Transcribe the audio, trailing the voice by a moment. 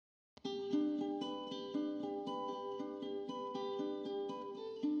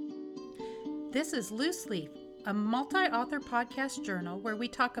This is Loose Leaf, a multi-author podcast journal where we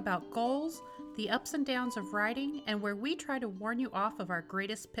talk about goals, the ups and downs of writing, and where we try to warn you off of our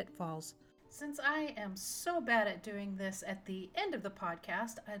greatest pitfalls. Since I am so bad at doing this at the end of the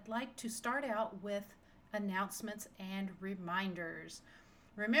podcast, I'd like to start out with announcements and reminders.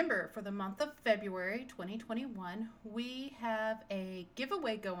 Remember, for the month of February 2021, we have a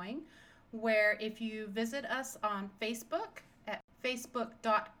giveaway going where if you visit us on Facebook at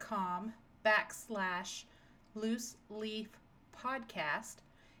facebook.com/Loose Leaf Podcast,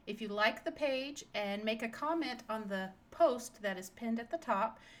 if you like the page and make a comment on the post that is pinned at the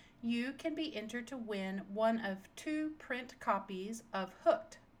top, you can be entered to win one of 2 print copies of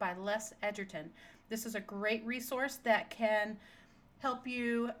Hooked by Les Edgerton. This is a great resource that can help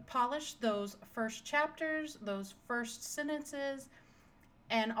you polish those first chapters, those first sentences,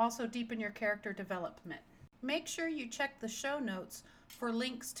 and also deepen your character development. Make sure you check the show notes for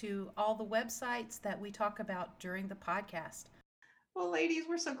links to all the websites that we talk about during the podcast. Well, ladies,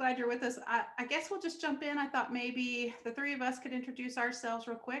 we're so glad you're with us. I guess we'll just jump in. I thought maybe the 3 of us could introduce ourselves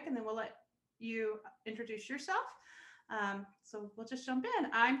real quick, and then we'll let you introduce yourself. So we'll just jump in.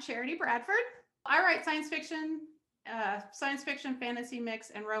 I'm Charity Bradford. I write science fiction, fantasy mix,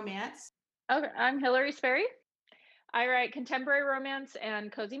 and romance. Okay, I'm Hillary Sperry. I write contemporary romance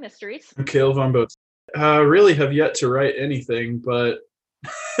and cozy mysteries. I'm Cale Von Boats. Really have yet to write anything, but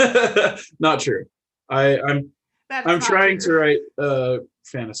not true. I'm trying to write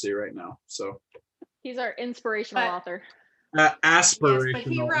fantasy right now. So he's our inspirational author. Aspirational. Yes, but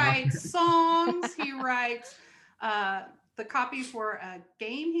he writes songs. He writes the copy for a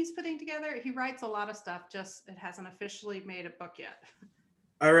game he's putting together. He writes a lot of stuff. Just it hasn't officially made a book yet.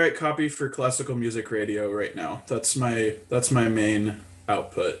 I write copy for classical music radio right now. That's my main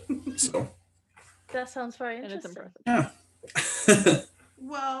output. So that sounds very interesting. Yeah.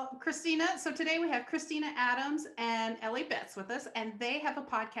 Well, Christina, so today we have Christina Adams and Ellie Betts with us, and they have a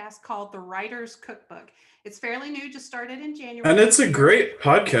podcast called The Writer's Cookbook. It's fairly new, just started in January. And it's a great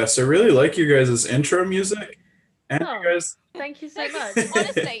podcast. I really like you guys' intro music. And you guys... Thank you so much.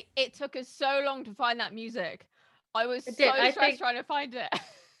 Honestly, it took us so long to find that music. I was stressed trying to find it.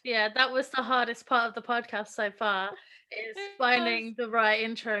 Yeah, that was the hardest part of the podcast so far, is finding the right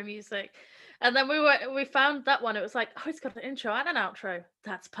intro music. And then we found that one. It was like, oh, it's got an intro and an outro.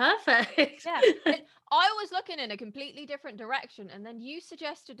 That's perfect. Yeah. I was looking in a completely different direction, and then you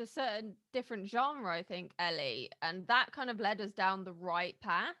suggested a certain different genre, I think, Ellie, and that kind of led us down the right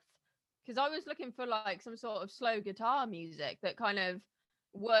path. Because I was looking for like some sort of slow guitar music that kind of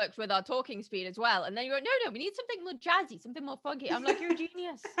worked with our talking speed as well. And then you went, no, we need something more jazzy, something more funky. I'm like, you're a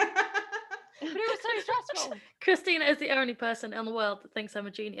genius. But it was so stressful. Christina is the only person in the world that thinks I'm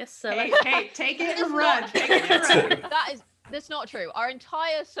a genius. So hey, take it and run. That's not true. Our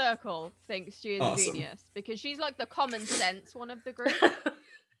entire circle thinks she is a genius because she's like the common sense one of the group.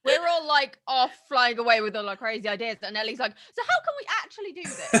 We're all like off flying away with all our crazy ideas, and Ellie's like, so how can we actually do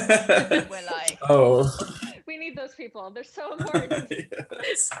this? We're like, we need those people. They're so important.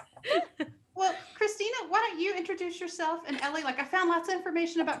 Yes. Well, Christina, why don't you introduce yourself? And Ellie, like I found lots of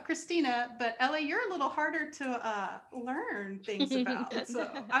information about Christina, but Ellie, you're a little harder to learn things about. So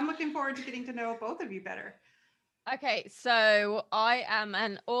I'm looking forward to getting to know both of you better. Okay, so I am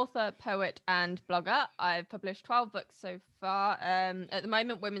an author, poet, and blogger. I've published 12 books so far. At the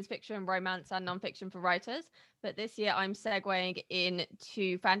moment, women's fiction, romance, and nonfiction for writers. But this year, I'm segueing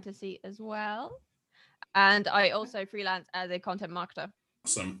into fantasy as well. And I also freelance as a content marketer.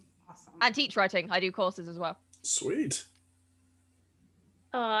 Awesome. And teach writing. I do courses as well. Sweet.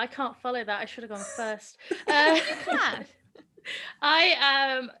 Oh, I can't follow that. I should have gone first. You can. I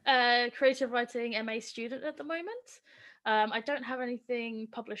am a creative writing MA student at the moment. I don't have anything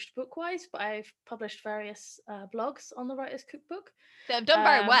published book-wise, but I've published various blogs on the Writer's Cookbook. They've done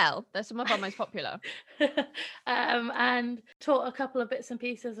very well. They're some of our most popular. And taught a couple of bits and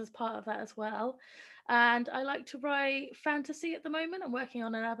pieces as part of that as well. And I like to write fantasy at the moment. I'm working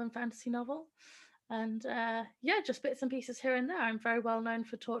on an urban fantasy novel. And just bits and pieces here and there. I'm very well known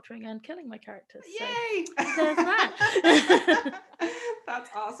for torturing and killing my characters. Yay! So there's that. That's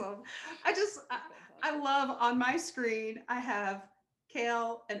awesome. I love on my screen, I have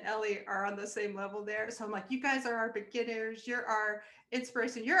Cale and Ellie are on the same level there. So I'm like, you guys are our beginners. You're our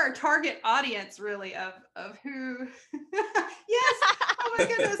inspiration. You're our target audience, really, of who. Yes. Oh my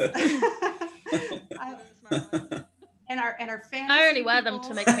goodness. And our fans. I only wear them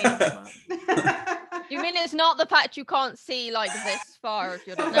to make me smart. You mean it's not the fact you can't see like this far if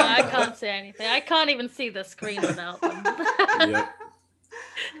you're not? No, I can't see anything. I can't even see the screen without them.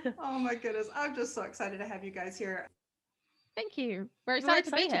 Yep. Oh my goodness. I'm just so excited to have you guys here. Thank you. We're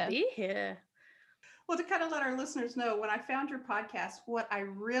excited to be here. Well, to kind of let our listeners know, when I found your podcast, what I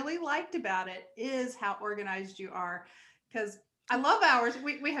really liked about it is how organized you are, because I love ours.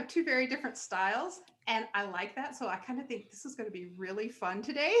 We have two very different styles, and I like that. So I kind of think this is going to be really fun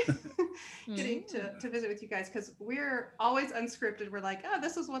today, getting to visit with you guys, because we're always unscripted. We're like, oh,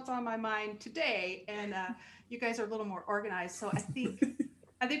 this is what's on my mind today. And you guys are a little more organized. So I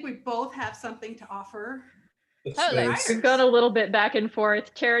think we both have something to offer. Totally. We've gone a little bit back and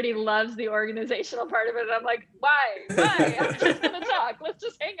forth. Charity loves the organizational part of it. And I'm like, why? I'm just going to talk. Let's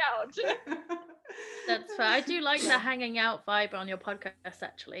just hang out. That's fair. I do like the hanging out vibe on your podcast,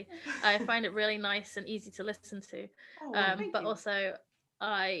 actually. I find it really nice and easy to listen to. But also,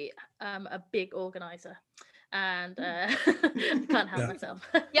 I am a big organizer. And I can't help myself.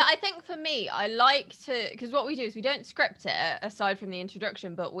 Yeah, I think for me, I like to, because what we do is we don't script it aside from the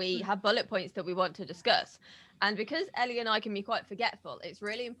introduction, but we have bullet points that we want to discuss. And because Ellie and I can be quite forgetful, it's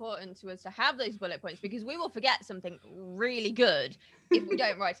really important to us to have those bullet points, because we will forget something really good if we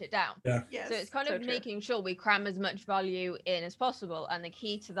don't write it down. Yeah. Yes, so it's kind of making sure we cram as much value in as possible. And the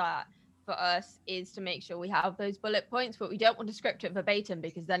key to that for us is to make sure we have those bullet points, but we don't want to script it verbatim,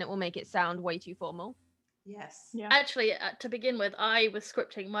 because then it will make it sound way too formal. Yes. Yeah. Actually, to begin with, I was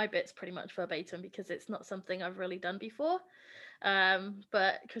scripting my bits pretty much verbatim because it's not something I've really done before.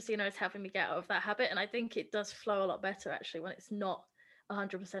 But Christina is having me get out of that habit, and I think it does flow a lot better actually when it's not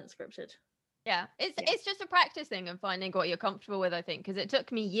 100% scripted. Yeah, it's just a practice thing and finding what you're comfortable with, I think, because it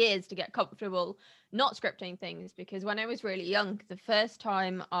took me years to get comfortable not scripting things, because when I was really young, the first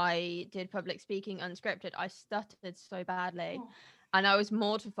time I did public speaking unscripted, I stuttered so badly. And I was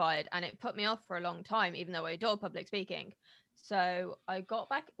mortified, and it put me off for a long time, even though I adore public speaking. So I got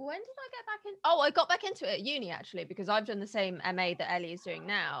back. When did I get back in? Oh, I got back into it at uni, actually, because I've done the same MA that Ellie is doing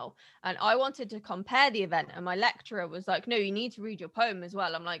now. And I wanted to compare the event. And my lecturer was like, no, you need to read your poem as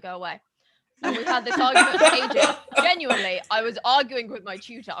well. I'm like, go away. And we had this argument for ages. Genuinely, I was arguing with my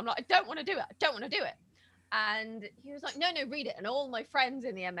tutor. I'm like, I don't want to do it. I don't want to do it. And he was like, no, read it. And all my friends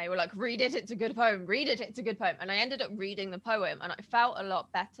in the MA were like, read it, it's a good poem. Read it, it's a good poem. And I ended up reading the poem, and I felt a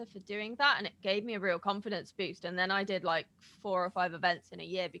lot better for doing that. And it gave me a real confidence boost. And then I did like 4 or 5 events in a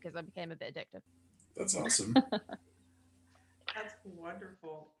year because I became a bit addictive. That's awesome. That's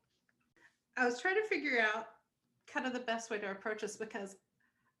wonderful. I was trying to figure out kind of the best way to approach this, because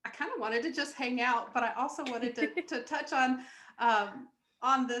I kind of wanted to just hang out, but I also wanted to touch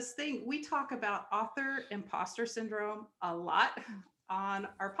on this thing. We talk about author imposter syndrome a lot on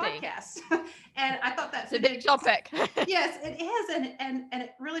our podcast. And I thought that's a big topic. Yes, it is. And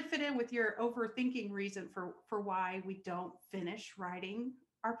it really fit in with your overthinking reason for why we don't finish writing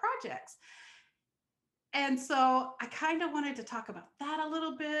our projects. And so I kind of wanted to talk about that a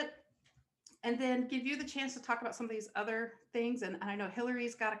little bit, and then give you the chance to talk about some of these other things. And I know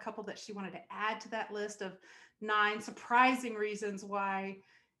Hillary's got a couple that she wanted to add to that list of 9 surprising reasons why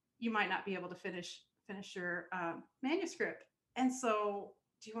you might not be able to finish your manuscript. And so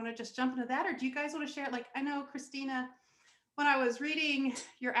do you want to just jump into that, or do you guys want to share? Like, I know, Christina, when I was reading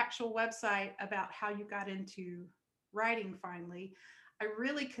your actual website about how you got into writing finally, I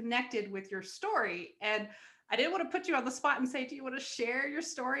really connected with your story. And I didn't want to put you on the spot and say, do you want to share your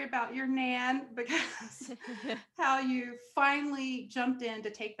story about your Nan? Because how you finally jumped in to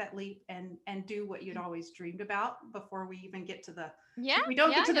take that leap and do what you'd always dreamed about before we even get to the, we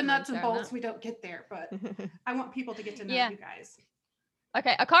don't get to the nuts and bolts, we don't get there, but I want people to get to know you guys.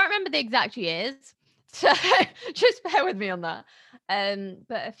 Okay, I can't remember the exact years, so just bear with me on that.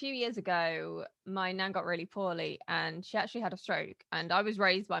 But a few years ago, my nan got really poorly, and she actually had a stroke, and I was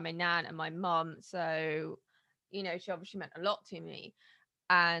raised by my nan and my mum, so you know, she obviously meant a lot to me.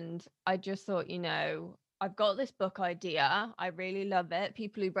 And I just thought, you know, I've got this book idea. I really love it.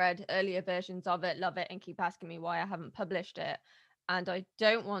 People who've read earlier versions of it love it and keep asking me why I haven't published it. And I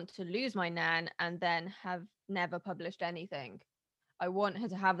don't want to lose my nan and then have never published anything. I want her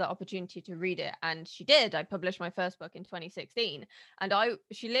to have the opportunity to read it. And she did. I published my first book in 2016. And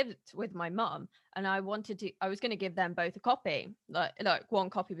she lived with my mum, and I was going to give them both a copy, like one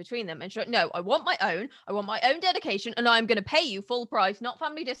copy between them. And she's like, no, I want my own dedication, and I'm going to pay you full price, not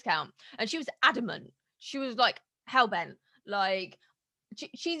family discount. And she was adamant. She was like hellbent. Like,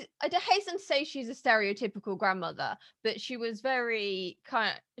 I'd hasten to say she's a stereotypical grandmother, but she was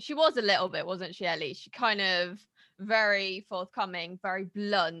she was a little bit, wasn't she, Ellie? She kind of very forthcoming, very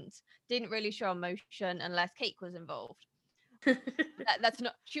blunt, didn't really show emotion unless cake was involved. That's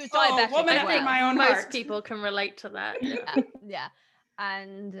not, she was diabetic. Woman after my own heart. Most people can relate to that. Yeah.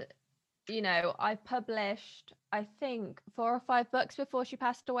 And you know, I published I think 4 or 5 books before she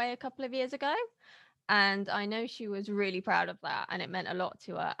passed away a couple of years ago. And I know she was really proud of that, and it meant a lot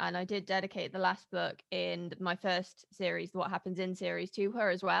to her. And I did dedicate the last book in my first series, What Happens in Series, to her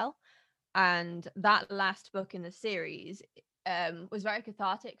as well. And that last book in the series was very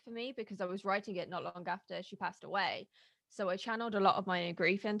cathartic for me because I was writing it not long after she passed away. So I channeled a lot of my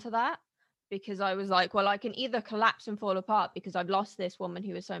grief into that, because I was like, well, I can either collapse and fall apart because I've lost this woman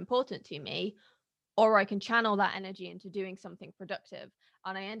who was so important to me, or I can channel that energy into doing something productive.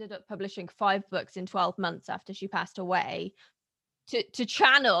 And I ended up publishing 5 books in 12 months after she passed away, to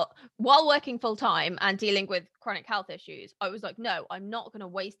channel while working full time and dealing with chronic health issues. I was like, no, I'm not going to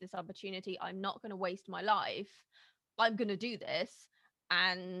waste this opportunity. I'm not going to waste my life. I'm going to do this.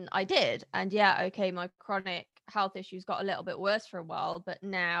 And I did. And yeah, okay, my chronic health issues got a little bit worse for a while, but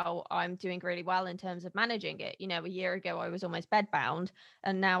now I'm doing really well in terms of managing it. You know, a year ago I was almost bedbound,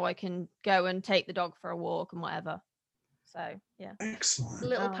 and now I can go and take the dog for a walk and whatever. So yeah. Excellent.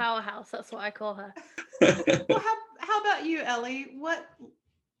 Little powerhouse, that's what I call her. Well, how about you, Ellie? What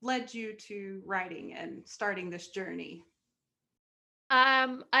led you to writing and starting this journey?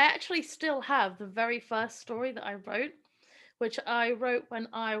 I actually still have the very first story that I wrote, which I wrote when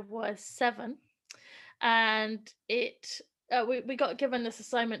I was 7, and it we got given this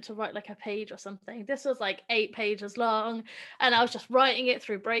assignment to write like a page or something. This was like 8 pages long, and I was just writing it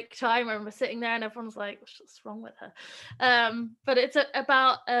through break time. I remember sitting there and everyone's like, what's wrong with her? But it's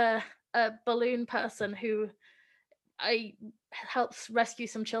about a balloon person who helps rescue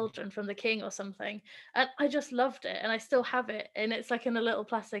some children from the king or something, and I just loved it, and I still have it, and it's like in a little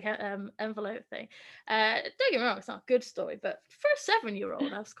plastic envelope thing. Don't get me wrong, it's not a good story, but for a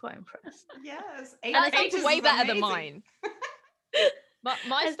 7-year-old I was quite impressed. Yes, and I think it's way better than mine.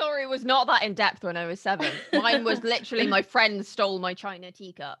 My story was not that in depth when I was 7. Mine was literally my friend stole my china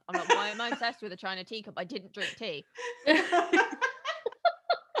teacup. I'm like, why am I obsessed with a china teacup? I didn't drink tea.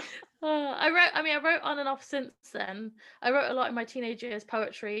 I wrote on and off since then. I wrote a lot in my teenage years,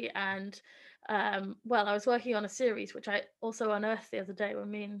 poetry, and I was working on a series which I also unearthed the other day when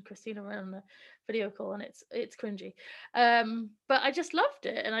me and Christina were on a video call, and it's cringy. But I just loved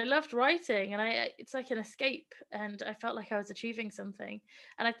it, and I loved writing, and it's like an escape, and I felt like I was achieving something.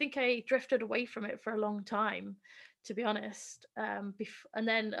 And I think I drifted away from it for a long time, to be honest. And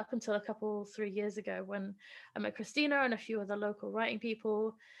then up until 3 years ago, when I met Christina and a few other local writing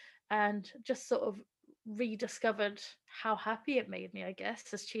people, and just sort of rediscovered how happy it made me, I guess,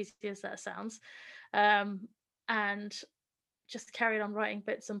 as cheesy as that sounds, and just carried on writing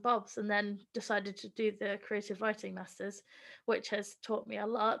bits and bobs, and then decided to do the creative writing masters, which has taught me a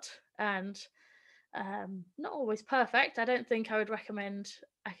lot, and not always perfect. I don't think I would recommend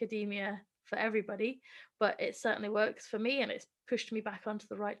academia for everybody, but it certainly works for me, and it's pushed me back onto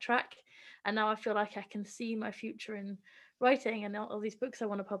the right track. And now I feel like I can see my future in writing and all these books I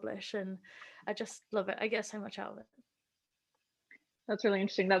want to publish, and I just love it. I get so much out of it. That's really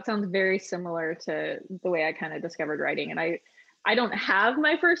interesting. That sounds very similar to the way I kind of discovered writing. And I don't have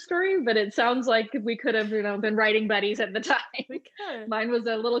my first story, but it sounds like we could have, been writing buddies at the time. We could. Mine was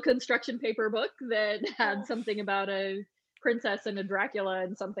a little construction paper book that had something about a princess and a Dracula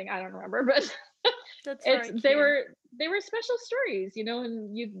and something I don't remember, but they were special stories,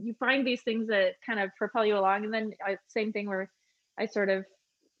 and you find these things that kind of propel you along. And then same thing where I sort of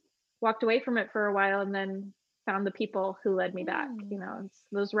walked away from it for a while and then found the people who led me back.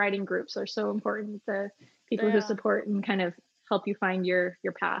 Those writing groups are so important, the people who support and kind of help you find your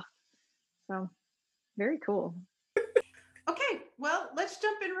path. So very cool. Okay, well, let's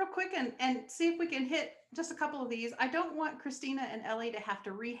jump in real quick and see if we can hit just a couple of these. I don't want Christina and Ellie to have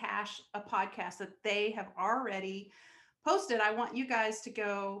to rehash a podcast that they have already posted. I want you guys to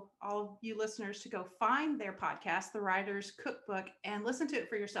go, all of you listeners, to go find their podcast, The Writer's Cookbook, and listen to it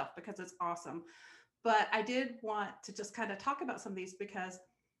for yourself because it's awesome. But I did want to just kind of talk about some of these because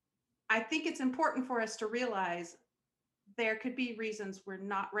I think it's important for us to realize there could be reasons we're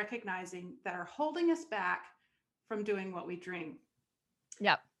not recognizing that are holding us back from doing what we dream.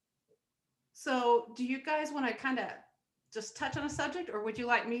 Yep. So do you guys want to kind of just touch on a subject, or would you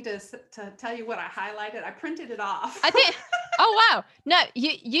like me to tell you what I highlighted? I printed it off. I think, oh wow. No,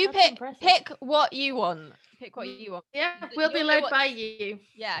 you pick what you want. Pick what you want. Yeah, we'll be led by you.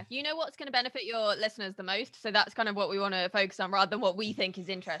 Yeah, you know what's going to benefit your listeners the most. So that's kind of what we want to focus on rather than what we think is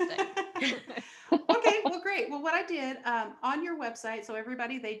interesting. Okay, well, great. Well, what I did on your website, so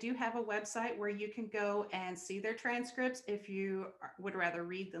everybody, they do have a website where you can go and see their transcripts if you would rather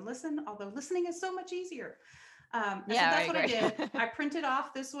read than listen, although listening is so much easier. So that's what I did. I printed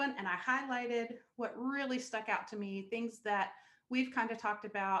off this one and I highlighted what really stuck out to me, things that we've kind of talked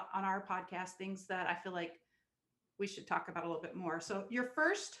about on our podcast, things that I feel like we should talk about a little bit more. So your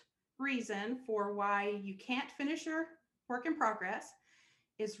first reason for why you can't finish your work in progress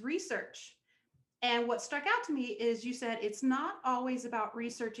is research. And what stuck out to me is you said it's not always about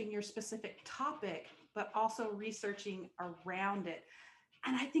researching your specific topic, but also researching around it.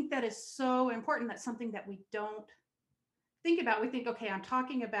 And I think that is so important. That's something that we don't think about. We think, okay, I'm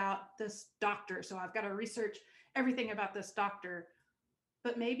talking about this doctor, so I've got to research everything about this doctor.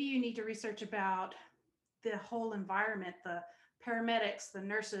 But maybe you need to research about the whole environment, the paramedics, the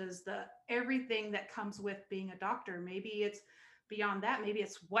nurses, the everything that comes with being a doctor. Maybe it's beyond that. Maybe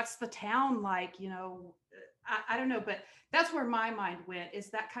it's what's the town like, I don't know, but that's where my mind went.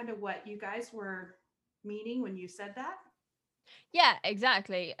 Is that kind of what you guys were meaning when you said that? Yeah,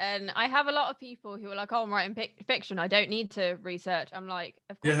 exactly. And I have a lot of people who are like, oh, I'm writing fiction, I don't need to research. I'm like,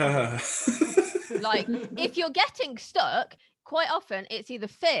 of course. Yeah. Like, if you're getting stuck, quite often it's either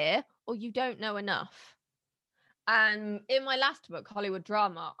fear or you don't know enough. And in my last book, Hollywood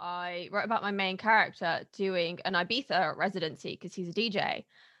Drama, I wrote about my main character doing an Ibiza residency because he's a DJ.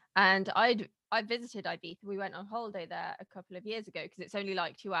 And I visited Ibiza. We went on holiday there a couple of years ago because it's only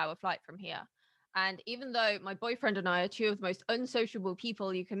like 2-hour flight from here. And even though my boyfriend and I are two of the most unsociable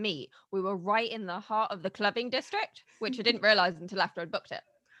people you can meet, we were right in the heart of the clubbing district, which I didn't realize until after I'd booked it.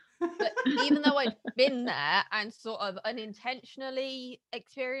 But even though I'd been there and sort of unintentionally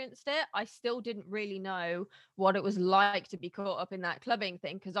experienced it, I still didn't really know what it was like to be caught up in that clubbing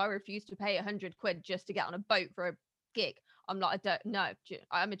thing because I refused to pay 100 quid just to get on a boat for a gig. I'm like,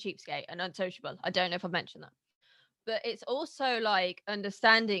 I'm a cheapskate and unsociable. I don't know if I've mentioned that. But it's also like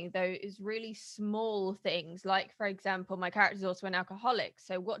understanding those really small things. Like, for example, my character is also an alcoholic.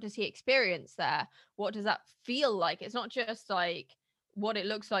 So what does he experience there? What does that feel like? It's not just like what it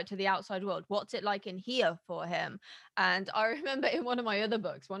looks like to the outside world. What's it like in here for him? And I remember in one of my other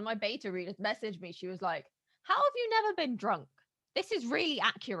books, one of my beta readers messaged me. She was like, how have you never been drunk? This is really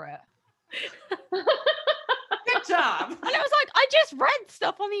accurate. Good job. And I was like, I just read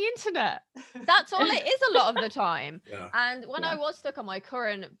stuff on the internet. That's all it is a lot of the time. Yeah. And when I was stuck on my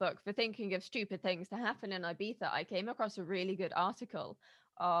current book for thinking of stupid things to happen in Ibiza, I came across a really good article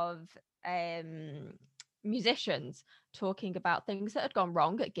of musicians talking about things that had gone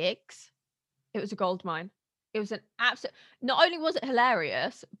wrong at gigs. It was a gold mine. It was an absolute, not only was it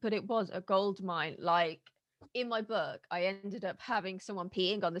hilarious, but it was a gold mine. Like, in my book, I ended up having someone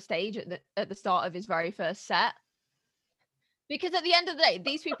peeing on the stage at the start of his very first set. Because at the end of the day,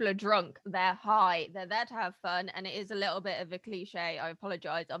 these people are drunk, they're high, they're there to have fun, and it is a little bit of a cliche, I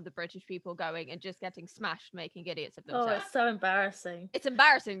apologize, of the British people going and just getting smashed, making idiots of themselves. Oh, it's so embarrassing. It's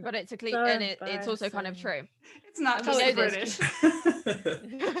embarrassing, but it's a cliche, and it's also kind of true. It's not just British.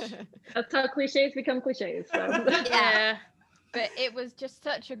 That's how cliches become cliches. So. Yeah. But it was just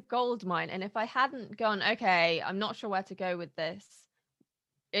such a gold mine. And if I hadn't gone, okay, I'm not sure where to go with this,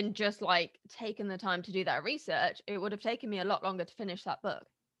 and just like taken the time to do that research, it would have taken me a lot longer to finish that book.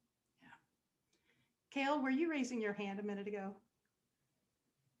 Yeah. Kale, were you raising your hand a minute ago?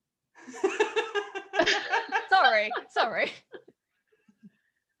 Sorry.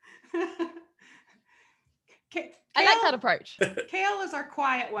 I like that approach. Kale is our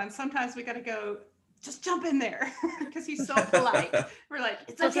quiet one. Sometimes we got to go, just jump in there because he's so polite. We're like,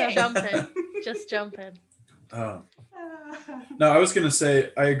 it's okay. Just jump in. No, I was gonna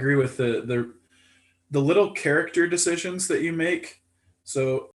say I agree with the little character decisions that you make.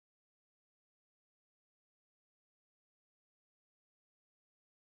 So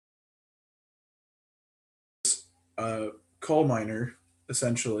coal miner,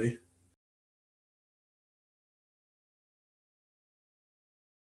 essentially.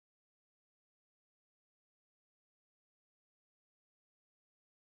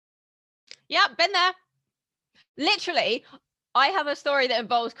 Yeah, been there. Literally, I have a story that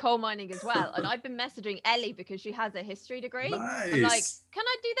involves coal mining as well. And I've been messaging Ellie because she has a history degree. Nice. I'm like, can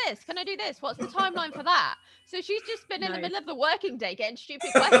I do this? Can I do this? What's the timeline for that? So she's just been in the middle of the working day getting stupid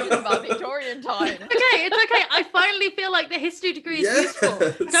questions about Victorian time. It's okay. I finally feel like the history degree is useful.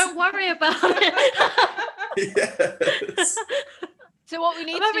 Don't worry about it. Yes. So what we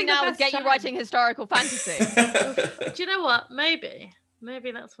need to do now is get you writing historical fantasy. Do you know what? Maybe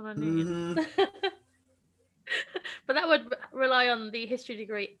that's what I need. Mm-hmm. But that would rely on the history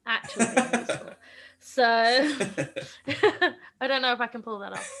degree actually being useful. So I don't know if I can pull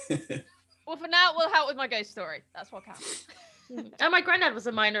that off. Well, for now, we'll help with my ghost story. That's what counts. And my granddad was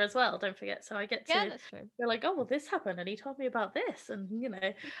a miner as well, don't forget. So I get to that's true. They're like, oh, well, this happened and he told me about this. And,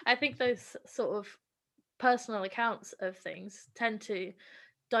 I think those sort of personal accounts of things tend to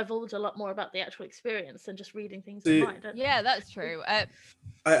divulge a lot more about the actual experience than just reading things online. Yeah, that's true. I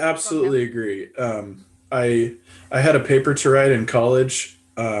absolutely agree. I had a paper to write in college,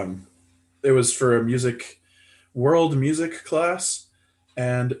 it was for a world music class,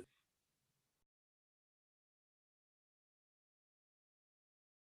 and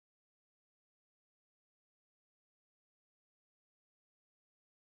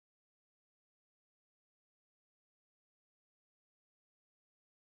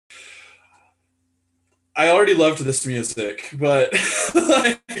I already loved this music, but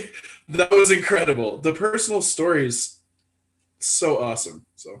like, that was incredible. The personal stories, so awesome.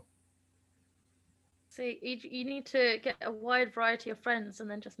 So See, you need to get a wide variety of friends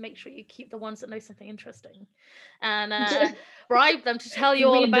and then just make sure you keep the ones that know something interesting and bribe them to tell you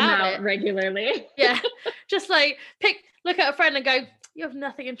all about them out it regularly. Yeah, just like look at a friend and go, you have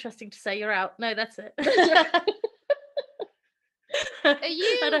nothing interesting to say, you're out. No, that's it.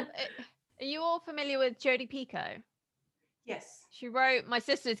 Are you all familiar with Jodi Picoult? Yes. She wrote My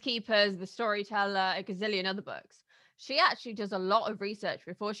Sister's Keepers, The Storyteller, a gazillion other books. She actually does a lot of research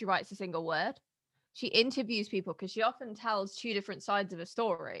before she writes a single word. She interviews people because she often tells two different sides of a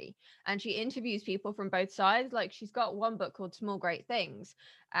story, and she interviews people from both sides. Like, she's got one book called Small Great Things,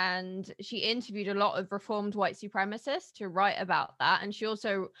 and she interviewed a lot of reformed white supremacists to write about that. And she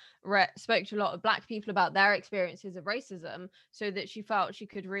also spoke to a lot of Black people about their experiences of racism, so that she felt she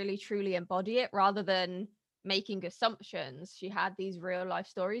could really truly embody it rather than making assumptions. She had these real life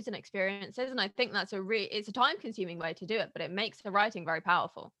stories and experiences, and I think that's it's a time consuming way to do it, but it makes the writing very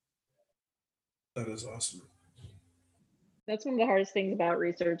powerful. that is awesome. That's one of the hardest things about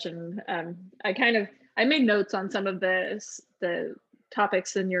research, and I made notes on some of the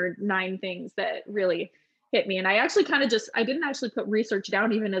topics in your 9 things that really hit me, and I actually I didn't actually put research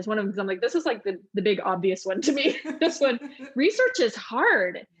down even as one of them, because I'm like, this is like the big obvious one to me. This one, research is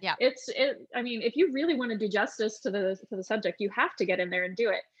hard. Yeah, I mean, if you really want to do justice to the subject, you have to get in there and do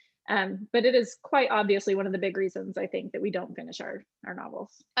it. But it is quite obviously one of the big reasons I think that we don't finish our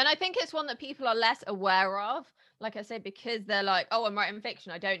novels. And I think it's one that people are less aware of, like I said, because they're like, oh, I'm writing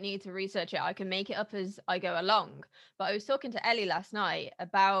fiction, I don't need to research it, I can make it up as I go along. But I was talking to Ellie last night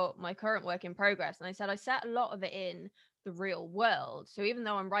about my current work in progress, and I said I set a lot of it in the real world. So even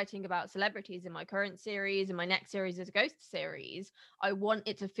though I'm writing about celebrities in my current series, and my next series is a ghost series, I want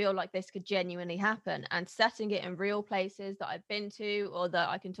it to feel like this could genuinely happen, and setting it in real places that I've been to or that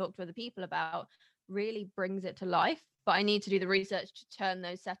I can talk to other people about really brings it to life. But I need to do the research to turn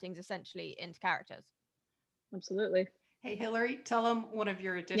those settings essentially into characters. Absolutely. Hey, Hillary, tell them one of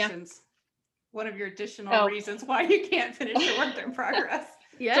your additions, one of your additional reasons why you can't finish your work in progress.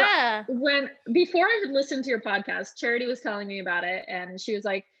 Yeah. So before I had listened to your podcast, Charity was telling me about it, and she was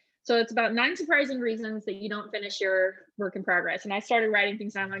like, so it's about 9 surprising reasons that you don't finish your work in progress. And I started writing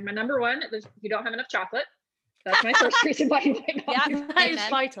things down. Like, my number 1 is you don't have enough chocolate. That's my first reason why you might not. Yeah, that is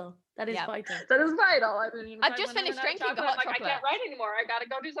vital. That is vital. That is vital. I mean, I've just finished drinking the hot chocolate. I can't write anymore. I got to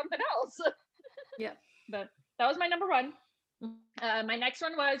go do something else. Yeah. But that was my number 1. My next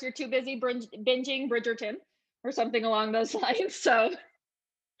one was you're too busy binging Bridgerton or something along those lines. So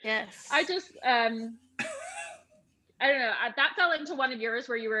yes, I just I don't know. That fell into one of yours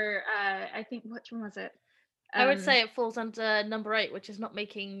where you were I think, which one was it? I would say it falls under number 8, which is not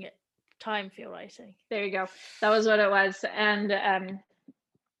making time for your writing. There you go. That was what it was. And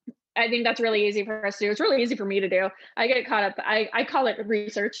I think that's really easy for us to do. It's really easy for me to do. I get caught up. I call it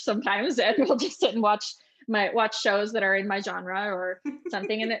research sometimes, and we'll just sit and watch shows that are in my genre or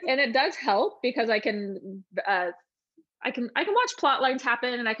something, and it does help because I can watch plot lines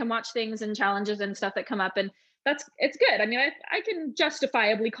happen, and I can watch things and challenges and stuff that come up, and it's good. I mean, I can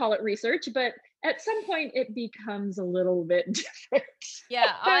justifiably call it research, but at some point it becomes a little bit different.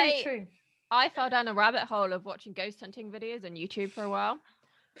 Yeah, Very true. I fell down a rabbit hole of watching ghost hunting videos on YouTube for a while.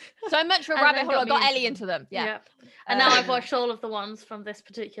 So much for a rabbit hole, I got Ellie into them. Yeah. And now I've watched all of the ones from this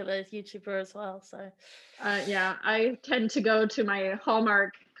particular YouTuber as well. So yeah, I tend to go to my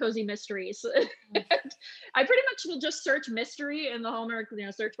Hallmark cozy mysteries. I pretty much will just search mystery in the Hallmark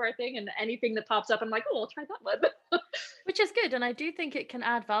search bar thing, and anything that pops up I'm like, oh, I'll try that one. Which is good, and I do think it can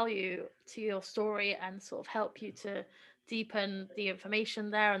add value to your story and sort of help you to deepen the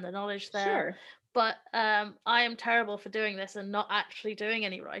information there and the knowledge there. Sure. But I am terrible for doing this and not actually doing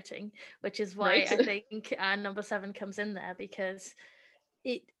any writing, which is why I think number 7 comes in there, because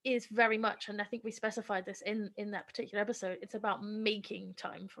it is very much, and I think we specified this in that particular episode, it's about making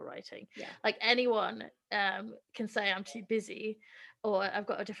time for writing. Yeah. Like, anyone can say I'm too busy, or I've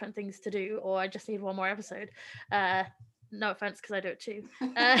got different things to do, or I just need one more episode. No offense, because I do it too.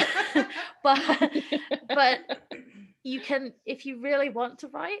 But you can, if you really want to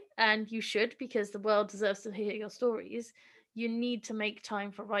write, and you should, because the world deserves to hear your stories, you need to make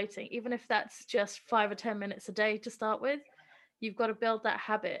time for writing, even if that's just 5 or 10 minutes a day to start with. you've got to build that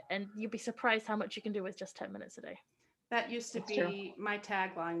habit, and you'll be surprised how much you can do with just 10 minutes a day. That used to be my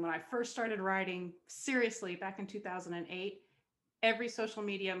tagline when I first started writing seriously back in 2008. Every social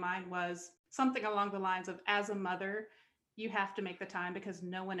media mine was something along the lines of, as a mother, you have to make the time because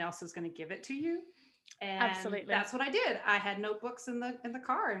no one else is going to give it to you. And Absolutely. That's what I did. I had notebooks in the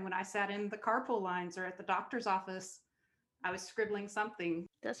car, and when I sat in the carpool lines or at the doctor's office, I was scribbling something.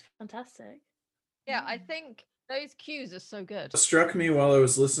 That's fantastic. Yeah, I think those cues are so good. What struck me while I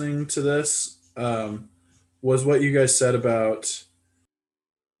was listening to this was what you guys said about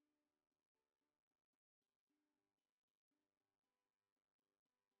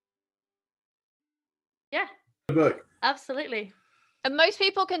the book. Absolutely. And most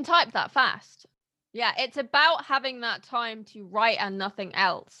people can type that fast. Yeah, it's about having that time to write and nothing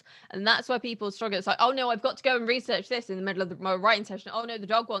else. And that's why people struggle. It's like, oh no, I've got to go and research this in the middle of my writing session. Oh no, the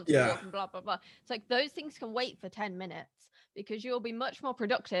dog wants to walk and blah, blah, blah. It's like those things can wait for 10 minutes because you'll be much more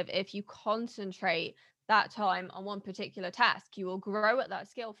productive if you concentrate that time on one particular task. You will grow at that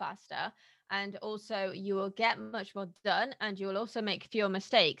skill faster. And also you will get much more done, and you will also make fewer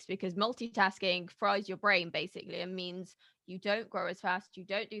mistakes because multitasking fries your brain basically and means you don't grow as fast, you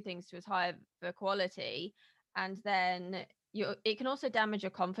don't do things to as high of a quality, and then it can also damage your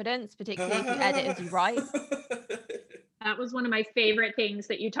confidence, particularly if you edit as you write. That was one of my favorite things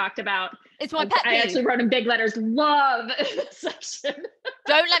that you talked about. It's my pet peeve. I actually wrote in big letters, love section.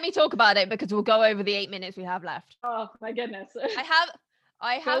 Don't let me talk about it because we'll go over the 8 minutes we have left. Oh my goodness.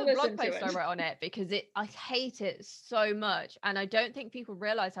 I have a blog post I wrote on it because I hate it so much. And I don't think people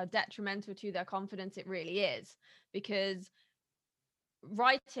realize how detrimental to their confidence it really is, because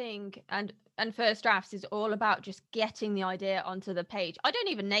writing and first drafts is all about just getting the idea onto the page. I don't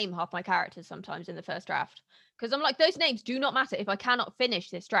even name half my characters sometimes in the first draft because I'm like, those names do not matter if I cannot finish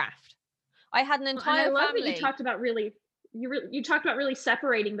this draft. I had an entire and I love family. That you talked about you talked about really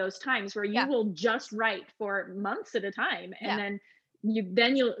separating those times where you will just write for months at a time, and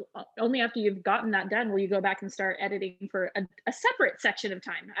then you'll only after you've gotten that done will you go back and start editing for a separate section of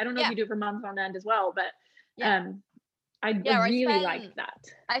time. I don't know if you do it for months on end as well, but I really like that.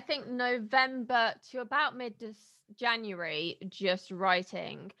 I think November to about mid-January just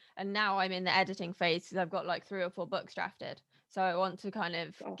writing, and now I'm in the editing phase because I've got like 3 or 4 books drafted, so I want to kind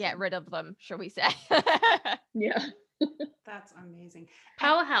of get rid of them, shall we say. Yeah. That's amazing.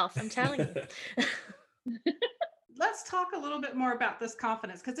 Powerhouse, I'm telling you. Let's talk a little bit more about this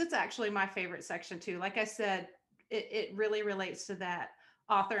confidence, because it's actually my favorite section too. Like I said, it really relates to that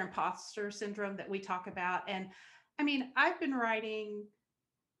author imposter syndrome that we talk about. And I mean, I've been writing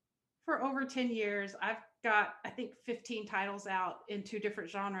for over 10 years. I've got, I think, 15 titles out in 2 different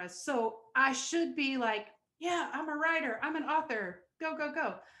genres. So I should be like, yeah, I'm a writer, I'm an author, go, go,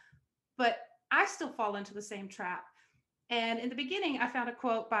 go. But I still fall into the same trap. And in the beginning, I found a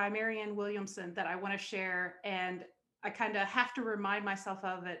quote by Marianne Williamson that I want to share. And I kind of have to remind myself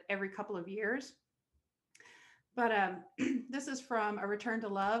of it every couple of years. But this is from A Return to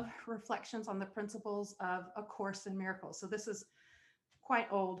Love, Reflections on the Principles of A Course in Miracles. So this is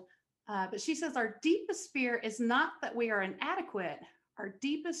quite old. But she says, our deepest fear is not that we are inadequate. Our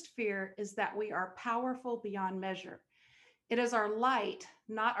deepest fear is that we are powerful beyond measure. It is our light,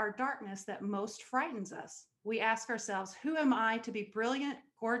 not our darkness, that most frightens us. We ask ourselves, who am I to be brilliant,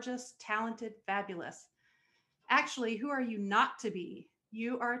 gorgeous, talented, fabulous? Actually, who are you not to be?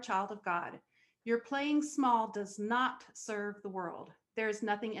 You are a child of God. Your playing small does not serve the world. There is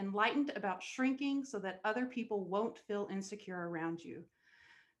nothing enlightened about shrinking so that other people won't feel insecure around you.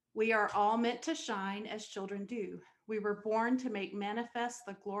 We are all meant to shine as children do. We were born to make manifest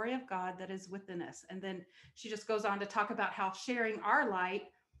the glory of God that is within us. And then she just goes on to talk about how sharing our light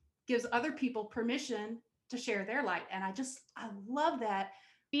gives other people permission to share their light. And I love that.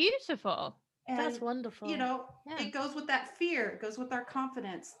 Beautiful. And, that's wonderful. You know, it goes with that fear. It goes with our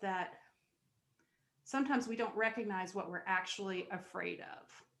confidence that sometimes we don't recognize what we're actually afraid of.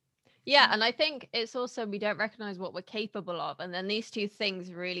 Yeah, and I think it's also we don't recognize what we're capable of. And then these 2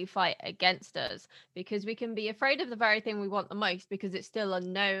 things really fight against us, because we can be afraid of the very thing we want the most because it's still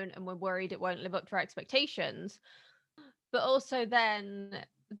unknown and we're worried it won't live up to our expectations. But also then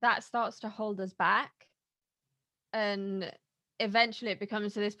that starts to hold us back. And eventually it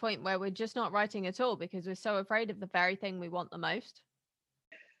becomes to this point where we're just not writing at all because we're so afraid of the very thing we want the most.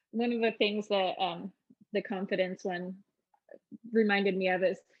 One of the things that the confidence one reminded me of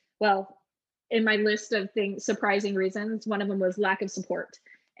is, well, in my list of things, surprising reasons, one of them was lack of support.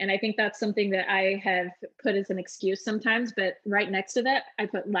 And I think that's something that I have put as an excuse sometimes, but right next to that, I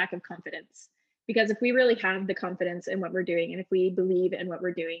put lack of confidence. Because if we really have the confidence in what we're doing, and if we believe in what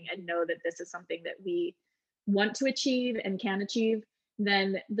we're doing and know that this is something that we want to achieve and can achieve,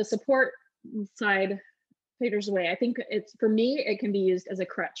 then the support side faders away. I think it's, for me, it can be used as a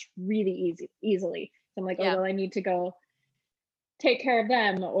crutch really easily. So I'm like, oh, well, I need to go take care of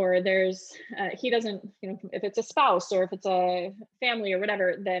them, or there's he doesn't, if it's a spouse or if it's a family or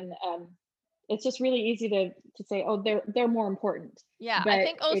whatever, then it's just really easy to say, oh, they're more important. Yeah, but I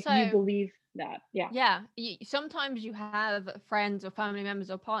think also, if you believe that, sometimes you have friends or family members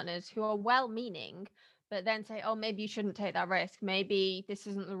or partners who are well-meaning, but then say, oh, maybe you shouldn't take that risk, maybe this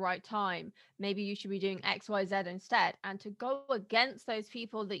isn't the right time, maybe you should be doing XYZ instead. And to go against those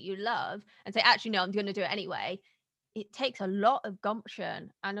people that you love and say, actually, no, I'm going to do it anyway, it takes a lot of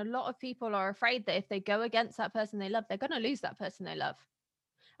gumption. And a lot of people are afraid that if they go against that person they love, they're going to lose that person they love.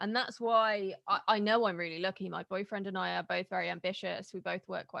 And that's why I know I'm really lucky. My boyfriend and I are both very ambitious. We both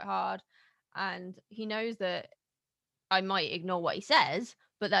work quite hard. And he knows that I might ignore what he says,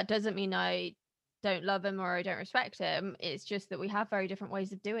 but that doesn't mean I don't love him or I don't respect him. It's just that we have very different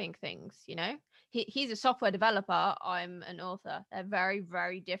ways of doing things, He's a software developer. I'm an author. They're very,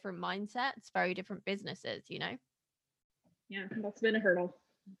 very different mindsets, very different businesses, Yeah, that's been a hurdle.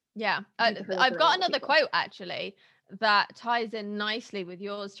 Yeah. I've got another quote, actually, that ties in nicely with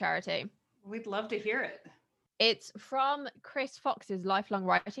yours, Charity. We'd love to hear it. It's from Chris Fox's Lifelong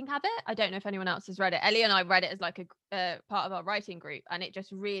Writing Habit. I don't know if anyone else has read it. Ellie and I read it as like a part of our writing group, and it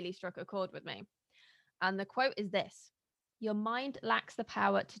just really struck a chord with me. And the quote is this: your mind lacks the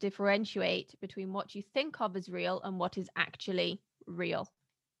power to differentiate between what you think of as real and what is actually real.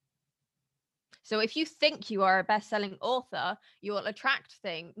 So if you think you are a best-selling author, you will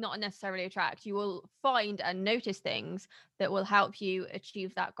not necessarily attract, you will find and notice things that will help you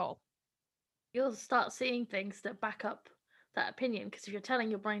achieve that goal. You'll start seeing things that back up that opinion, because if you're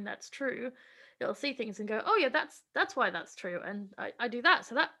telling your brain that's true, it'll see things and go, oh yeah, that's why that's true, and I do that,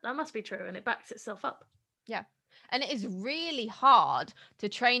 so that must be true, and it backs itself up. Yeah. And it is really hard to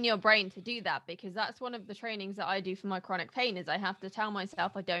train your brain to do that, because that's one of the trainings that I do for my chronic pain, is I have to tell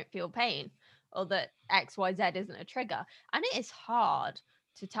myself I don't feel pain, or that XYZ isn't a trigger. And it is hard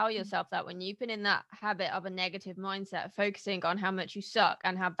to tell yourself that when you've been in that habit of a negative mindset, focusing on how much you suck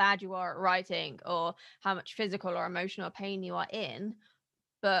and how bad you are at writing, or how much physical or emotional pain you are in.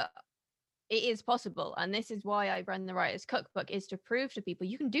 But it is possible. And this is why I run the Writer's Cookbook, is to prove to people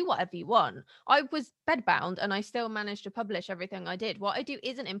you can do whatever you want. I was bedbound and I still managed to publish everything I did. What I do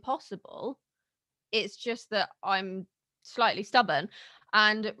isn't impossible. It's just that I'm slightly stubborn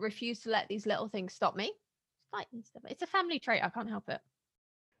and refuse to let these little things stop me. Slightly stubborn. It's a family trait. I can't help it.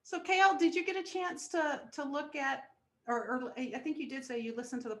 So Kale, did you get a chance to look at, or I think you did say you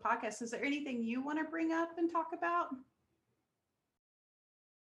listened to the podcast. Is there anything you want to bring up and talk about?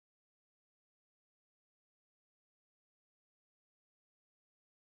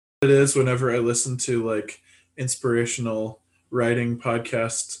 It is whenever I listen to like inspirational writing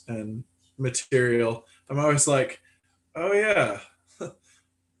podcasts and material, I'm always like, oh yeah,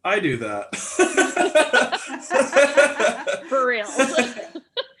 I do that. For real.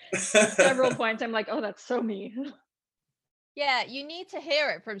 Several points I'm like, oh, that's so me. Yeah, you need to hear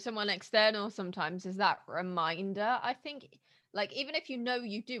it from someone external sometimes, as that reminder. I think, like, even if you know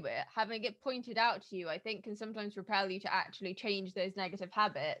you do it, having it pointed out to you, I think, can sometimes propel you to actually change those negative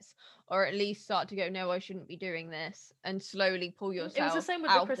habits, or at least start to go, no, I shouldn't be doing this, and slowly pull yourself out of it. It was the same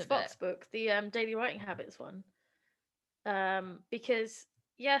with the Chris Fox book, the Daily Writing Habits one. Because,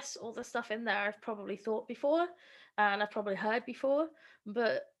 yes, all the stuff in there I've probably thought before, and I've probably heard before,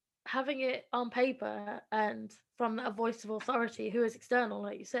 but having it on paper and from that voice of authority who is external,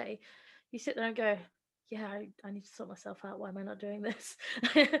 like you say, you sit there and go, yeah, I need to sort myself out. Why am I not doing this?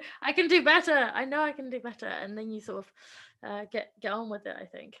 I can do better. I know I can do better. And then you sort of get on with it, I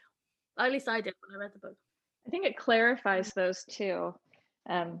think. At least I did when I read the book. I think it clarifies those too.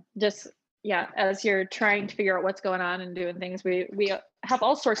 As you're trying to figure out what's going on and doing things, we have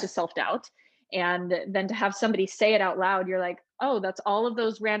all sorts of self-doubt. And then to have somebody say it out loud, you're like, oh, that's all of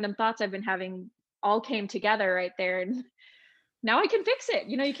those random thoughts I've been having all came together right there. And now I can fix it.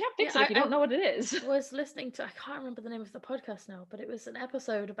 You can't fix it if you don't know what it is. I was listening to, I can't remember the name of the podcast now, but it was an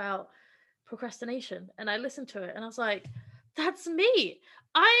episode about procrastination. And I listened to it and I was like, that's me.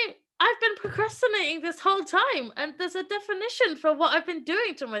 I've been procrastinating this whole time, and there's a definition for what I've been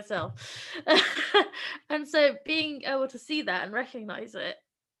doing to myself. And so being able to see that and recognize it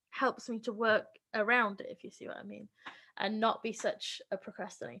helps me to work around it, if you see what I mean, and not be such a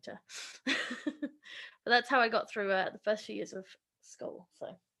procrastinator. But that's how I got through the first few years of school. So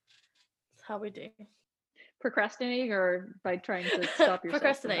that's how we do. Procrastinating, or by trying to stop yourself?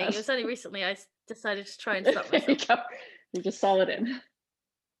 Procrastinating. It was only recently I decided to try and stop myself. You just saw it in.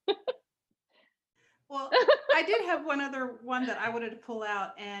 Well, I did have one other one that I wanted to pull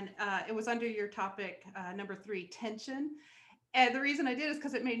out, and it was under your topic number 3, tension. And the reason I did is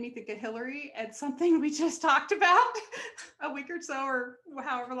because it made me think of Hillary and something we just talked about a week or so, or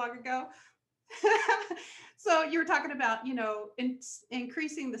however long ago. So you were talking about,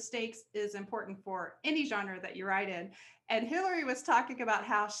 increasing the stakes is important for any genre that you write in. And Hillary was talking about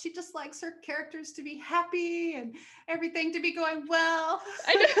how she just likes her characters to be happy and everything to be going well.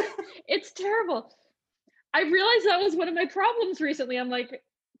 I know. It's terrible. I realized that was one of my problems recently. I'm like,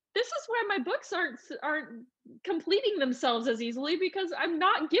 this is why my books aren't completing themselves as easily, because I'm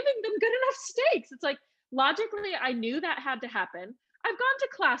not giving them good enough stakes. It's like, logically, I knew that had to happen. I've gone to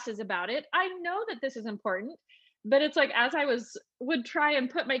classes about it. I know that this is important, but it's like, as I would try and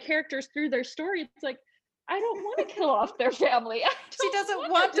put my characters through their story, it's like, I don't want to kill off their family. She doesn't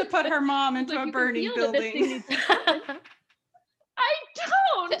want to put her mom into a burning building. I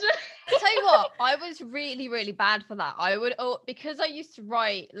don't. I'll tell you what, I was really, really bad for that. Because I used to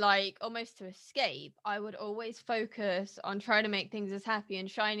write like almost to escape, I would always focus on trying to make things as happy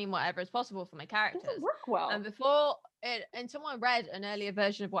and shiny and whatever as possible for my characters. It doesn't work well. And someone read an earlier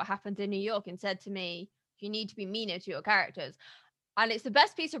version of What Happened in New York and said to me, you need to be meaner to your characters. And it's the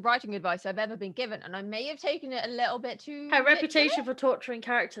best piece of writing advice I've ever been given. And I may have taken it a little bit too. Her reputation for torturing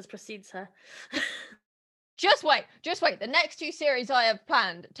characters precedes her. Just wait. The next 2 series I have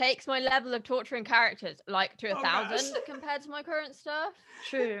planned takes my level of torturing characters like to 1,000 compared to my current stuff.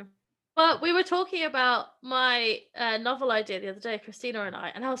 True. Well, we were talking about my novel idea the other day, Christina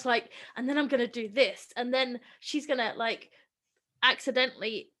and I was like, and then I'm going to do this. And then she's going to like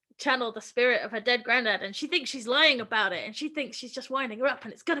accidentally channel the spirit of her dead granddad. And she thinks she's lying about it. And she thinks she's just winding her up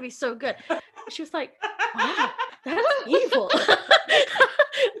and it's going to be so good. She was like, wow, that's evil.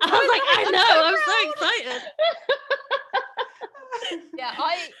 I was like, I know, I'm so excited. Yeah,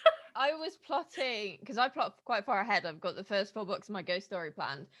 I was plotting, because I plot quite far ahead. I've got the first 4 books of my ghost story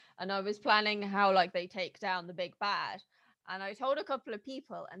planned, and I was planning how like they take down the big bad. And I told a couple of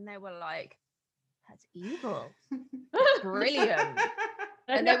people, and they were like, "That's evil. That's brilliant."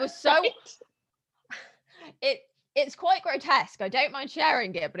 And they were so. It's quite grotesque. I don't mind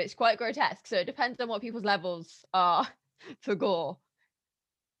sharing it, but it's quite grotesque. So it depends on what people's levels are for gore.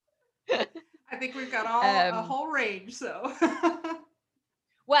 I think we've got a whole range, so.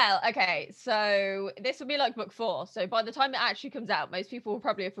 Well, okay, so this will be like book 4. So by the time it actually comes out, most people will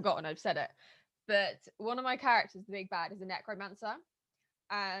probably have forgotten I've said it. But one of my characters, the big bad, is a necromancer.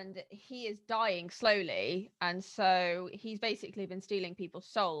 And he is dying slowly. And so he's basically been stealing people's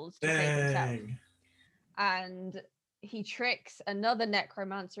souls to save himself. And he tricks another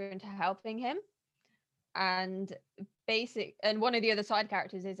necromancer into helping him. And one of the other side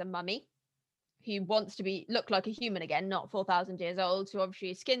characters is a mummy who wants to look like a human again, not 4,000 years old. So obviously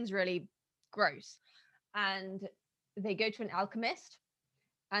his skin's really gross. And they go to an alchemist.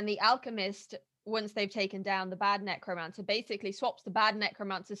 And the alchemist, once they've taken down the bad necromancer, basically swaps the bad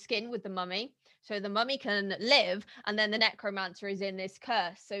necromancer's skin with the mummy. So the mummy can live, and then the necromancer is in this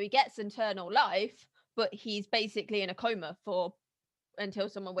curse. So he gets eternal life, but he's basically in a coma until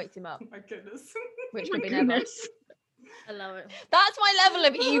someone wakes him up. Oh my goodness. Which could be never. I love it. That's my level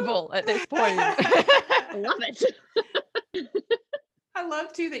of evil at this point. I love it. I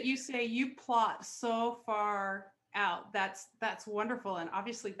love too that you say you plot so far out. That's wonderful, and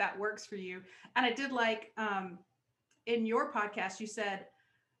obviously that works for you. And I did like in your podcast you said,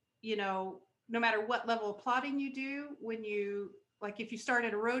 no matter what level of plotting you do, when you like if you start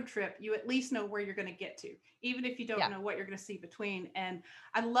at a road trip, you at least know where you're going to get to, even if you don't know what you're going to see between. And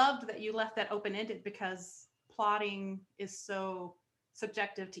I loved that you left that open-ended, because plotting is so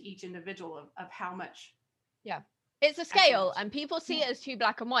subjective to each individual of how much. Yeah. It's a scale, and people see it as too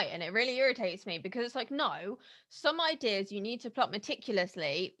black and white, and it really irritates me, because it's like, no, some ideas you need to plot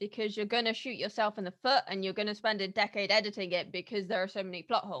meticulously, because you're going to shoot yourself in the foot and you're going to spend a decade editing it because there are so many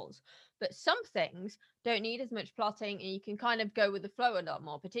plot holes. But some things don't need as much plotting, and you can kind of go with the flow a lot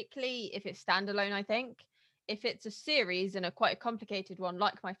more, particularly if it's standalone, I think. If it's a series and quite a complicated one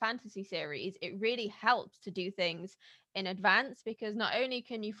like my fantasy series, it really helps to do things in advance, because not only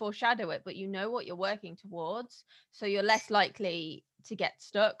can you foreshadow it, but you know what you're working towards, so you're less likely to get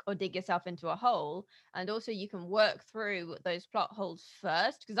stuck or dig yourself into a hole. And also you can work through those plot holes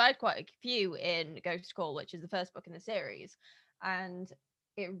first, because I had quite a few in Ghost Call, which is the first book in the series, and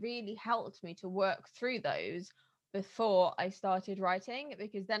it really helped me to work through those before I started writing,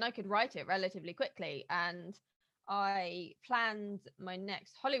 because then I could write it relatively quickly. And I planned my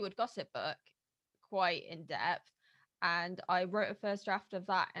next Hollywood gossip book quite in depth, and I wrote a first draft of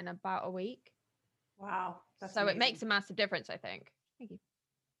that in about a week. Wow. So amazing. It makes a massive difference, I think. Thank you.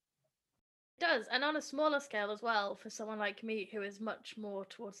 does, and on a smaller scale as well, for someone like me who is much more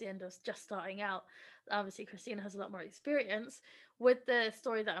towards the end of just starting out. Obviously Christina has a lot more experience with the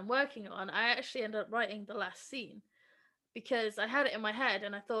story that I'm working on. I actually ended up writing the last scene because I had it in my head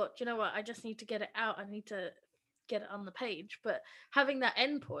and I thought, you know what, I just need to get it out, I need to get it on the page. But having that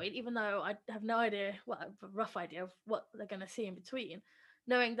end point, even though I have no idea, well, a rough idea of what they're going to see in between,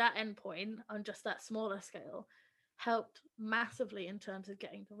 knowing that end point on just that smaller scale helped massively in terms of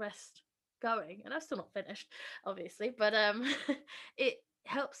getting the rest going. And I'm still not finished, obviously, but it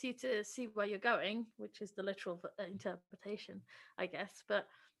helps you to see where you're going, which is the literal interpretation, I guess. But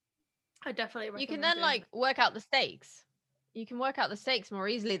I definitely recommend. You can then like work out the stakes. You can work out the stakes more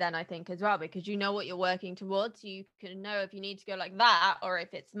easily then, I think, as well, because you know what you're working towards. You can know if you need to go like that or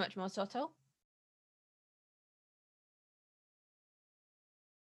if it's much more subtle.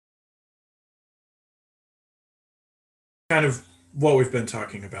 Kind of what we've been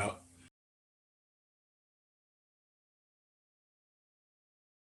talking about.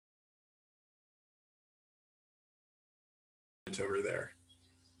 Over there.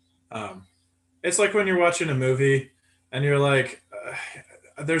 It's like when you're watching a movie and you're like,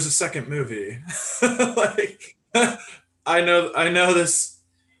 there's a second movie. Like, I know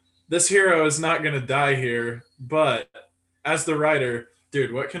this hero is not going to die here, but as the writer,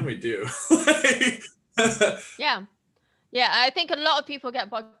 dude, what can we do? Yeah. Yeah, I think a lot of people get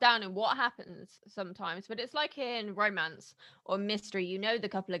bogged down in what happens sometimes, but it's like in romance or mystery. You know the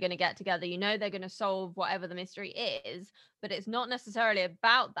couple are going to get together. You know they're going to solve whatever the mystery is, but it's not necessarily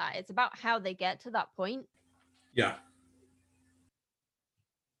about that. It's about how they get to that point. Yeah.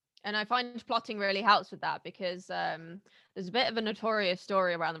 And I find plotting really helps with that because there's a bit of a notorious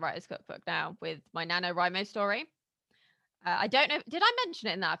story around the Writer's Cookbook now with my NaNoWriMo story. I don't know. Did I mention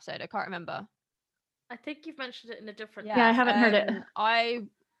it in that episode? I can't remember. I think you've mentioned it in a different. Yeah, I haven't heard it.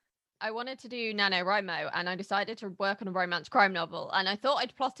 I wanted to do NaNoWriMo and I decided to work on a romance crime novel and I thought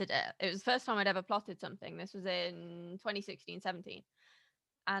I'd plotted it. It was the first time I'd ever plotted something. This was in 2016-17.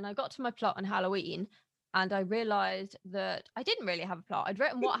 And I got to my plot on Halloween and I realized that I didn't really have a plot. I'd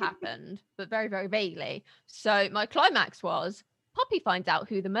written what happened, but very, very vaguely. So my climax was Poppy finds out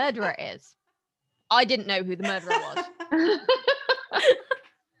who the murderer is. I didn't know who the murderer was.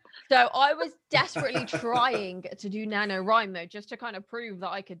 So I was desperately trying to do NaNoWriMo just to kind of prove that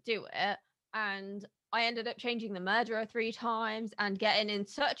I could do it. And I ended up changing the murderer 3 times and getting in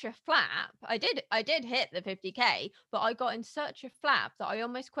such a flap. I did hit the 50k, but I got in such a flap that I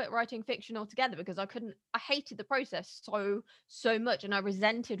almost quit writing fiction altogether because I hated the process so much and I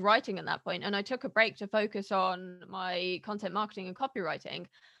resented writing at that point. And I took a break to focus on my content marketing and copywriting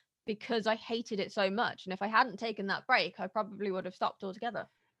because I hated it so much. And if I hadn't taken that break, I probably would have stopped altogether.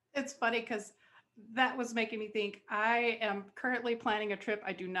 It's funny because that was making me think. I am currently planning a trip.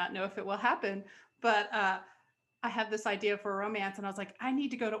 I do not know if it will happen, but I have this idea for a romance and I was like, I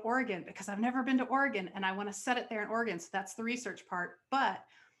need to go to Oregon because I've never been to Oregon and I want to set it there in Oregon. So that's the research part. But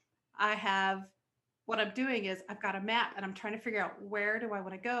what I'm doing is I've got a map and I'm trying to figure out where do I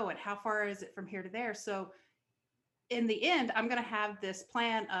want to go and how far is it from here to there. So in the end, I'm going to have this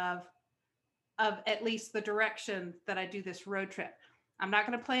plan of at least the direction that I do this road trip. I'm not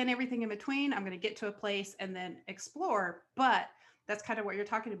going to plan everything in between. I'm going to get to a place and then explore. But that's kind of what you're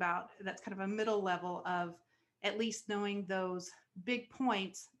talking about. That's kind of a middle level of at least knowing those big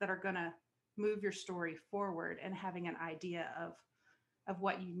points that are going to move your story forward and having an idea of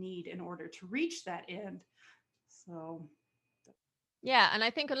what you need in order to reach that end. So yeah, and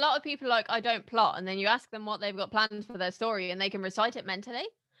I think a lot of people like, I don't plot, and then you ask them what they've got planned for their story and they can recite it mentally.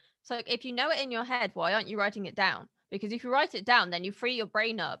 So if you know it in your head, why aren't you writing it down? Because if you write it down, then you free your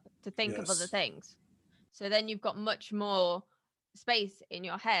brain up to think of other things. So then you've got much more space in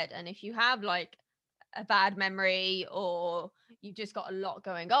your head. And if you have like a bad memory or you've just got a lot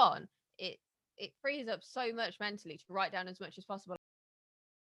going on, it frees up so much mentally to write down as much as possible.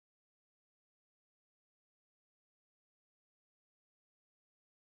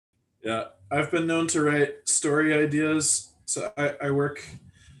 Yeah, I've been known to write story ideas. So I work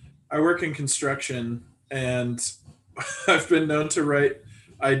in construction and I've been known to write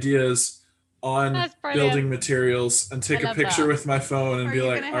ideas on building materials and take a picture with my phone and be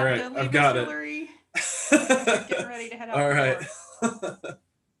like, all right, I've got it. Getting ready to head out. All right.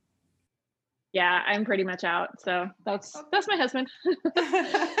 Yeah, I'm pretty much out. So that's my husband.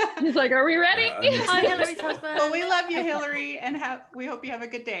 He's like, are we ready? Hi, Hillary's husband. Well, we love you, Hillary, and we hope you have a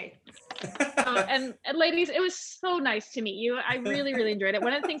good day. And ladies, it was so nice to meet you. I really, really enjoyed it.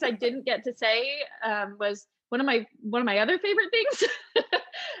 One of the things I didn't get to say was one of my other favorite things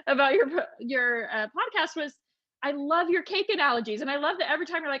about your podcast was I love your cake analogies. And I love that every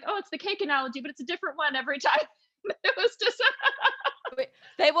time you're like, oh, it's the cake analogy, but it's a different one every time. It was just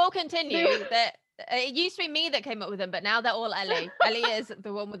they will continue. That it used to be me that came up with them, but now they're all Ellie. Ellie is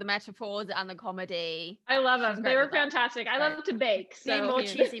the one with the metaphors and the comedy. I love them. They were fantastic. I love to bake. So need more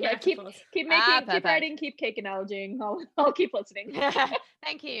cheesy metaphors. Keep writing, keep cake analogying. I'll keep listening.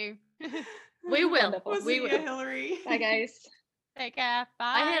 Thank you. We will. We'll see you, Hillary. Bye, guys. Take care.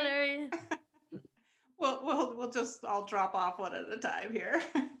 Bye. Bye, Hillary. We'll just all drop off one at a time here.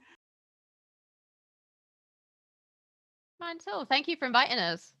 Mine too. Thank you for inviting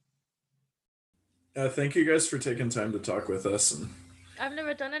us. Thank you guys for taking time to talk with us. And I've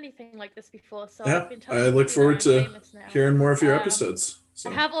never done anything like this before, so yeah, I've been I look forward to hearing more of your episodes. So.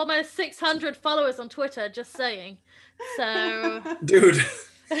 I have almost 600 followers on Twitter, just saying. So, dude,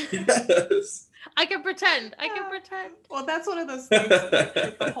 yes. I can pretend. Well, that's one of those things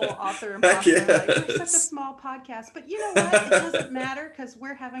with the whole author imposter. Yes. Like, we're such a small podcast, but you know what? It doesn't matter because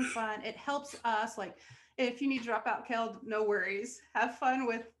we're having fun. It helps us. Like, if you need to drop out, Kel, no worries. Have fun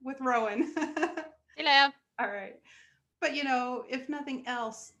with Rowan. See you later. All right. But if nothing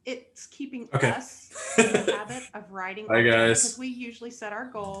else, it's keeping us in the habit of writing. Bye, guys. Because we usually set our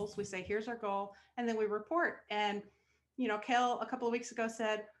goals. We say, here's our goal, and then we report. And Kel a couple of weeks ago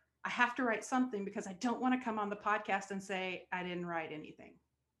said, I have to write something because I don't want to come on the podcast and say I didn't write anything.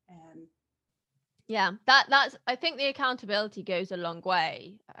 And yeah, that's I think the accountability goes a long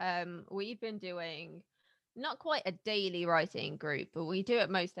way. We've been doing not quite a daily writing group, but we do it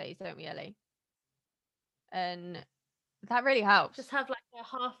most days, don't we, Ellie? And that really helps. Just have like a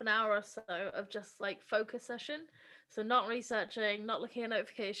half an hour or so of just like focus session. So not researching, not looking at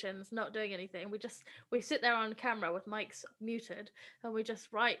notifications, not doing anything. We sit there on camera with mics muted and we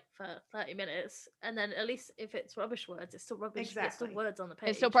just write for 30 minutes. And then at least if it's rubbish words, it's still rubbish. Exactly. It's still words on the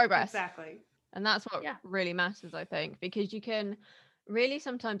page. It's still progress. Exactly. And that's what really matters, I think, because you can really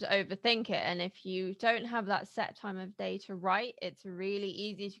sometimes overthink it. And if you don't have that set time of day to write, it's really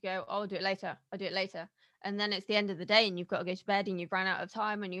easy to go, oh, I'll do it later. And then it's the end of the day and you've got to go to bed and you've run out of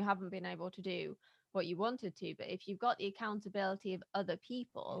time and you haven't been able to do what you wanted to. But if you've got the accountability of other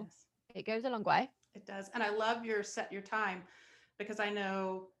people, it goes a long way. It does. And I love your set your time because I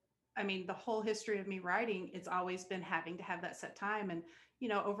know, the whole history of me writing, it's always been having to have that set time. And,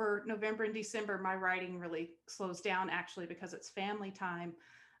 over November and December, my writing really slows down actually because it's family time.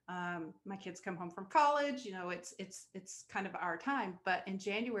 My kids come home from college, it's kind of our time. But in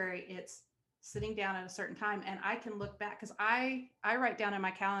January, it's sitting down at a certain time and I can look back because I write down in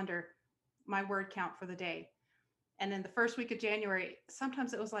my calendar my word count for the day. And in the first week of January,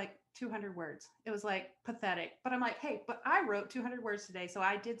 sometimes it was like 200 words. It was like pathetic, but I'm like, hey, but I wrote 200 words today. So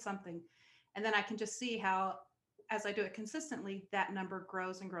I did something. And then I can just see how, as I do it consistently, that number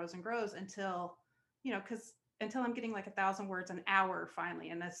grows and grows and grows until, until I'm getting like 1,000 words an hour finally.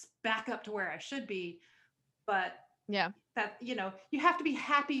 And that's back up to where I should be. But yeah, that, you have to be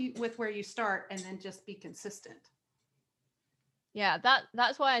happy with where you start and then just be consistent. Yeah,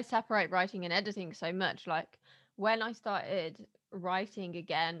 that's why I separate writing and editing so much. Like when I started writing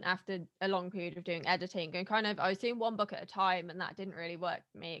again after a long period of doing editing and I was doing one book at a time and that didn't really work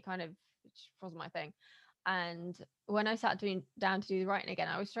for me. It just wasn't my thing. And when I sat down to do the writing again,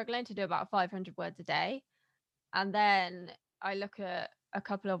 I was struggling to do about 500 words a day. And then I look at a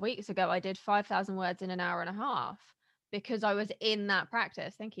couple of weeks ago, I did 5,000 words in an hour and a half. Because I was in that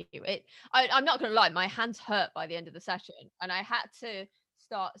practice. Thank you. I'm not going to lie, my hands hurt by the end of the session and I had to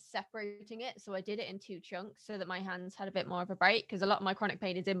start separating it. So I did it in 2 chunks so that my hands had a bit more of a break because a lot of my chronic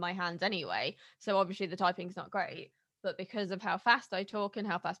pain is in my hands anyway. So obviously the typing's not great. But because of how fast I talk and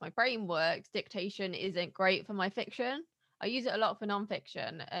how fast my brain works, dictation isn't great for my fiction. I use it a lot for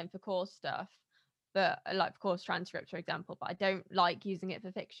nonfiction and for course stuff, but like course transcripts, for example, but I don't like using it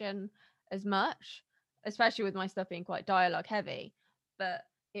for fiction as much, especially with my stuff being quite dialogue heavy. But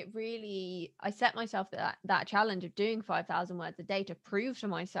I set myself that challenge of doing 5,000 words a day to prove to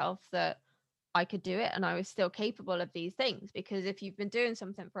myself that I could do it and I was still capable of these things. Because if you've been doing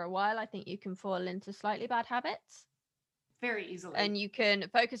something for a while, I think you can fall into slightly bad habits very easily. And you can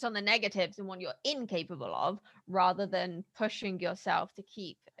focus on the negatives and what you're incapable of rather than pushing yourself to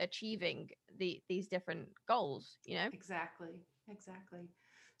keep achieving these different goals, Exactly.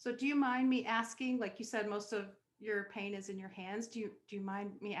 So do you mind me asking, like you said, most of your pain is in your hands. Do you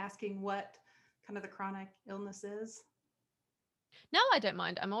mind me asking what kind of the chronic illness is? No, I don't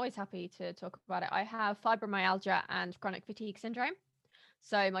mind. I'm always happy to talk about it. I have fibromyalgia and chronic fatigue syndrome.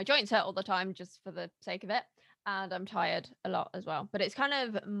 So my joints hurt all the time just for the sake of it. And I'm tired a lot as well. But it's kind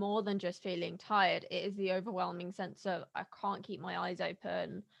of more than just feeling tired. It is the overwhelming sense of I can't keep my eyes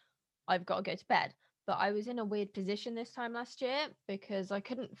open. I've got to go to bed. but I was in a weird position this time last year because I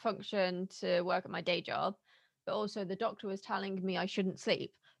couldn't function to work at my day job, but also the doctor was telling me I shouldn't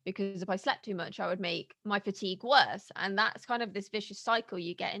sleep because if I slept too much, I would make my fatigue worse. And that's kind of this vicious cycle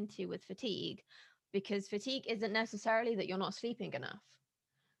you get into with fatigue, because fatigue isn't necessarily that you're not sleeping enough,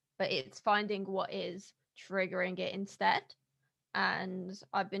 but it's finding what is triggering it instead. And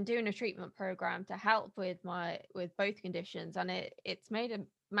I've been doing a treatment program to help with both conditions, and it's made a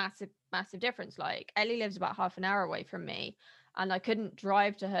massive difference. Like Ellie lives about half an hour away from me, and I couldn't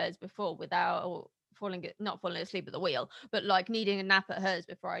drive to hers before without not falling asleep at the wheel, but like needing a nap at hers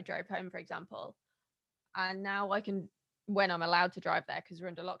before I drove home, for example. And now I can, when I'm allowed to drive there, because we're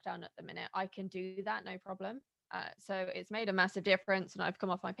under lockdown at the minute, I can do that no problem. So it's made a massive difference, and I've come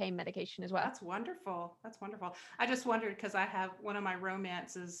off my pain medication as well. That's wonderful. That's wonderful. I just wondered because I have one of my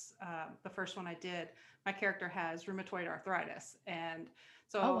romances, the first one I did, my character has rheumatoid arthritis. And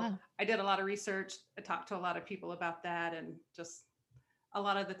so wow. I did a lot of research. I talked to a lot of people about that, and just a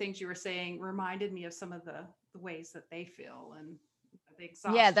lot of the things you were saying reminded me of some of the ways that they feel and the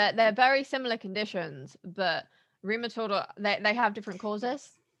exhaustion. Yeah, they're very similar conditions, but rheumatoid, they have different causes.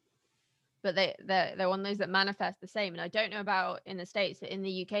 But they're one of those that manifest the same. And I don't know about in the States, but in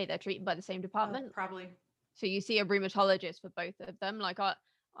the UK, they're treated by the same department. Probably. So you see a rheumatologist for both of them. Like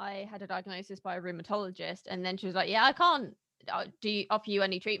I had a diagnosis by a rheumatologist, and then she was like, yeah, I can't offer you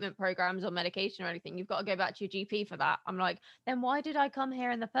any treatment programs or medication or anything. You've got to go back to your GP for that. I'm like, then why did I come here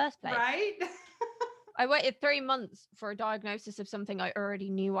in the first place? Right. I waited 3 months for a diagnosis of something I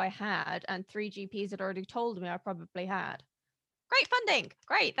already knew I had, and 3 GPs had already told me I probably had. Great funding.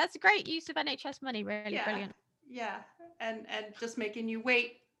 Great. That's a great use of NHS money. Really brilliant. Yeah. And just making you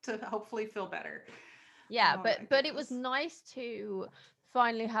wait to hopefully feel better. Yeah, but it was nice to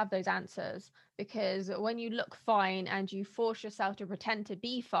finally have those answers, because when you look fine and you force yourself to pretend to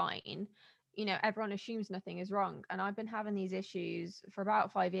be fine, you know, everyone assumes nothing is wrong. And I've been having these issues for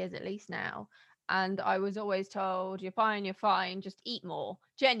about 5 years at least now. And I was always told, you're fine, just eat more.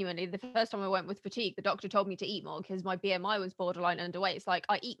 Genuinely, the first time I went with fatigue, the doctor told me to eat more because my BMI was borderline underweight. It's like,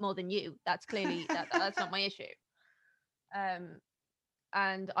 I eat more than you. That's clearly, that's not my issue.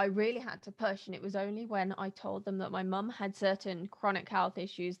 And I really had to push. And it was only when I told them that my mum had certain chronic health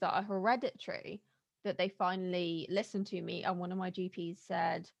issues that are hereditary that they finally listened to me. And one of my GPs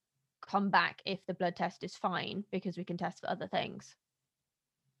said, come back if the blood test is fine, because we can test for other things.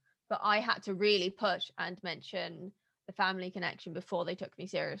 But I had to really push and mention the family connection before they took me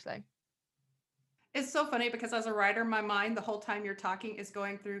seriously. It's so funny because as a writer, my mind the whole time you're talking is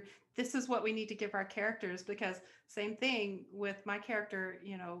going through, this is what we need to give our characters, because same thing with my character,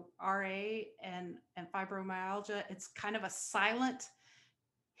 you know, RA and fibromyalgia. It's kind of a silent,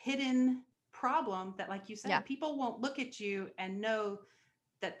 hidden problem that, like you said, people won't look at you and know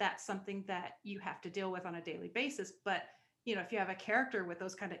that that's something that you have to deal with on a daily basis. But you know, if you have a character with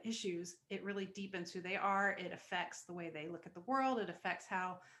those kind of issues, it really deepens who they are. It affects the way they look at the world. It affects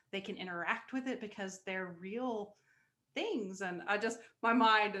how they can interact with it, because they're real things. And my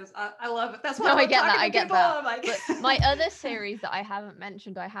mind is, I love it. That's why I get that. I get that. Like... But my other series that I haven't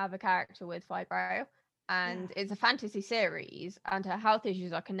mentioned, I have a character with fibro, and it's a fantasy series, and her health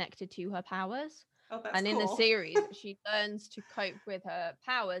issues are connected to her powers. Oh, that's and cool. In the series, she learns to cope with her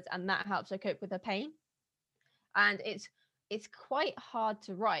powers, and that helps her cope with her pain. And it's quite hard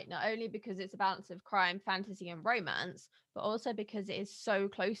to write, not only because it's a balance of crime, fantasy, and romance, but also because it is so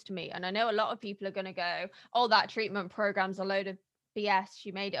close to me. And I know a lot of people are going to go, oh, that treatment program's a load of BS.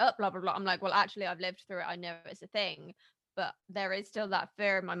 She made it up, blah, blah, blah. I'm like, well, actually, I've lived through it. I know it's a thing. But there is still that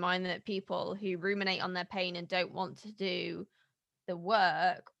fear in my mind that people who ruminate on their pain and don't want to do the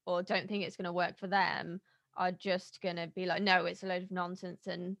work, or don't think it's going to work for them, are just going to be like, no, it's a load of nonsense.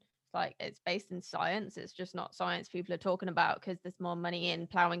 And like, it's based in science. It's just not science people are talking about, because there's more money in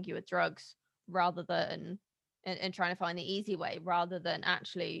plowing you with drugs rather than and trying to find the easy way, rather than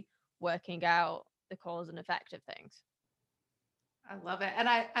actually working out the cause and effect of things. I love it. And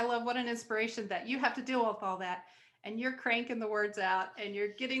I love what an inspiration that you have to deal with all that, and you're cranking the words out and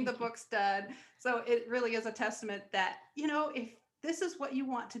you're getting the books done. So it really is a testament that, you know, if this is what you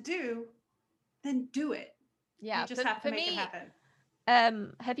want to do, then do it. Yeah. You just have to make it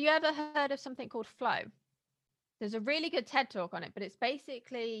happen. Have you ever heard of something called flow? There's a really good TED talk on it, but it's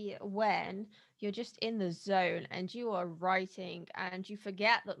basically when you're just in the zone and you are writing and you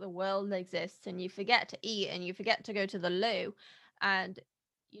forget that the world exists, and you forget to eat, and you forget to go to the loo, and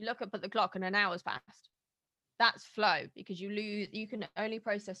you look up at the clock and an hour's passed. That's flow, because you can only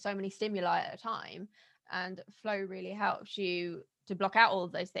process so many stimuli at a time, and flow really helps you to block out all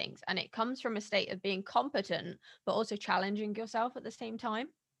of those things. And it comes from a state of being competent, but also challenging yourself at the same time.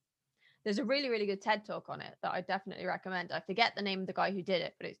 There's a really, really good TED talk on it that I definitely recommend. I forget the name of the guy who did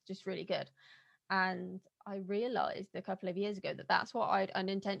it, but it's just really good. And I realized a couple of years ago that that's what I'd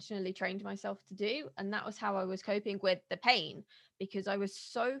unintentionally trained myself to do. And that was how I was coping with the pain, because I was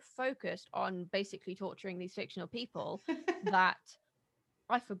so focused on basically torturing these fictional people that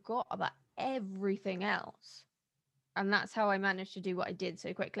I forgot about everything else. And that's how I managed to do what I did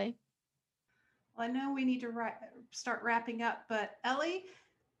so quickly. Well, I know we need to start wrapping up, but Ellie,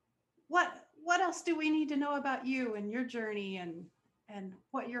 what else do we need to know about you and your journey and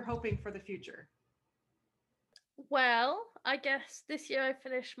what you're hoping for the future? Well, I guess this year I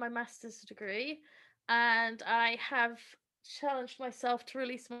finished my master's degree, and I have challenged myself to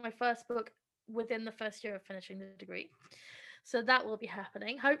release my first book within the first year of finishing the degree. So that will be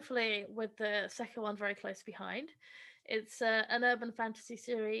happening, hopefully, with the second one very close behind. It's an urban fantasy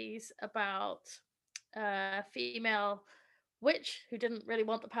series about a female witch who didn't really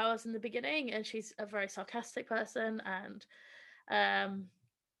want the powers in the beginning, and she's a very sarcastic person and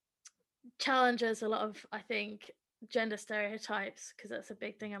challenges a lot of, I think, gender stereotypes, because that's a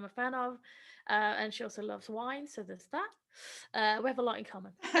big thing I'm a fan of. And she also loves wine, so there's that. We have a lot in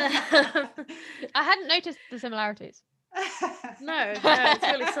common. I hadn't noticed the similarities. No, it's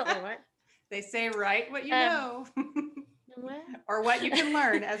really subtle, right? They say write what you know. Or what you can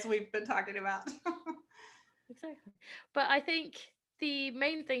learn, as we've been talking about. Exactly. But I think the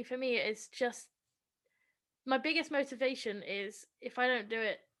main thing for me is just, my biggest motivation is, if I don't do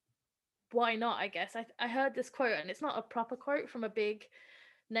it, why not, I guess. I heard this quote, and it's not a proper quote from a big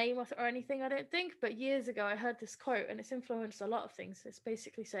name or anything, I don't think, but years ago I heard this quote, and it's influenced a lot of things. It's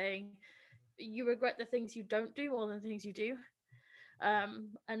basically saying you regret the things you don't do more than the things you do.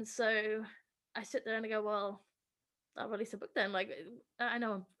 And so I sit there and I go, well, I'll release a book then. Like, I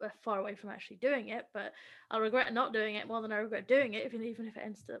know I'm far away from actually doing it, but I'll regret not doing it more than I regret doing it. Even if it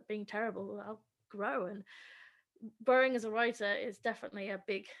ends up being terrible, I'll grow. And growing as a writer is definitely a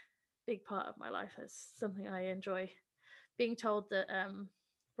big part of my life. It's something I enjoy. Being told that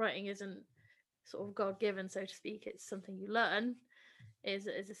writing isn't sort of God-given, so to speak, it's something you learn, is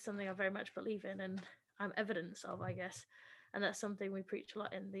something I very much believe in, and I'm evidence of, I guess. And that's something we preach a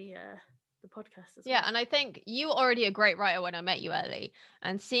lot in the podcast as well. Yeah, and I think you were already a great writer when I met you, Ellie,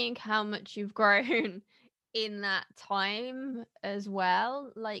 and seeing how much you've grown in that time as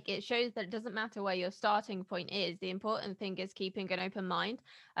well, like, it shows that it doesn't matter where your starting point is. The important thing is keeping an open mind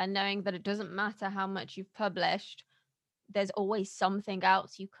and knowing that it doesn't matter how much you've published, there's always something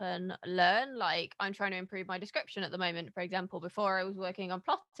else you can learn. Like, I'm trying to improve my description at the moment, for example. Before, I was working on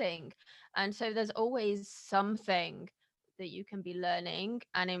plotting, and so there's always something that you can be learning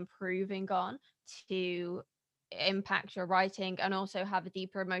and improving on to impact your writing and also have a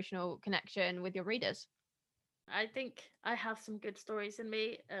deeper emotional connection with your readers. I think I have some good stories in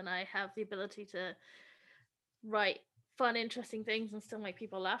me, and I have the ability to write fun, interesting things and still make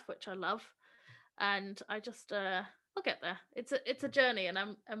people laugh, which I love. And I just I'll get there. It's a journey, and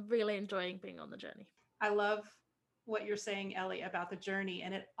I'm really enjoying being on the journey. I love what you're saying, Ellie, about the journey,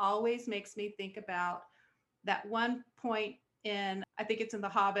 and it always makes me think about that one point in, I think it's in The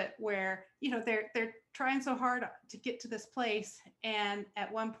Hobbit, where they're trying so hard to get to this place, and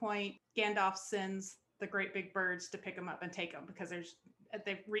at one point Gandalf sends the great big birds to pick them up and take them, because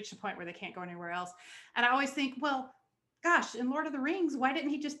they've reached a point where they can't go anywhere else. And I always think, well, gosh, in Lord of the Rings, why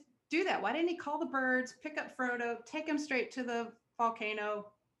didn't he just do that? Why didn't he call the birds, pick up Frodo, take him straight to the volcano?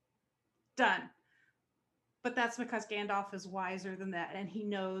 Done. But that's because Gandalf is wiser than that, and he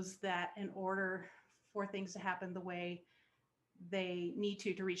knows that in order for things to happen the way they need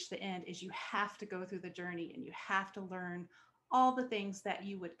to reach the end, is you have to go through the journey, and you have to learn all the things that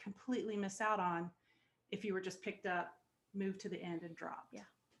you would completely miss out on if you were just picked up, moved to the end, and dropped. Yeah.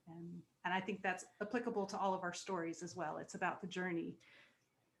 And I think that's applicable to all of our stories as well. It's about the journey.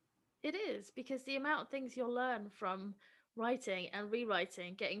 It is, because the amount of things you'll learn from writing and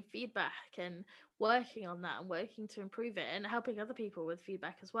rewriting, getting feedback and working on that and working to improve it, and helping other people with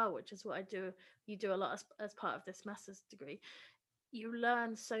feedback as well, which is what I do. You do a lot as part of this master's degree. You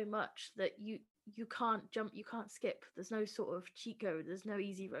learn so much that you can't jump, you can't skip. There's no sort of cheat code, there's no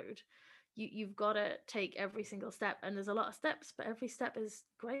easy road. You've got to take every single step, and there's a lot of steps, but every step is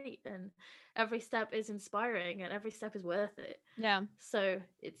great, and every step is inspiring, and every step is worth it. Yeah. So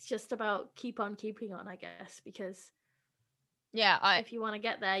it's just about keep on keeping on, I guess, because if you want to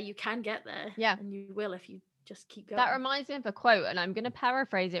get there, you can get there. Yeah. And you will if you just keep going. That reminds me of a quote, and I'm going to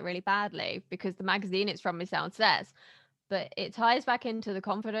paraphrase it really badly because the magazine it's from is downstairs, but it ties back into the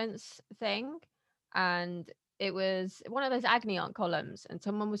confidence thing. And it was one of those Agni Aunt columns, and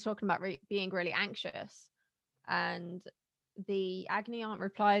someone was talking about being really anxious. And the Agni aunt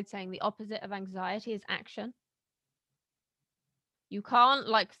replied saying the opposite of anxiety is action. You can't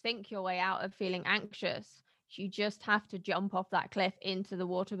like think your way out of feeling anxious. You just have to jump off that cliff into the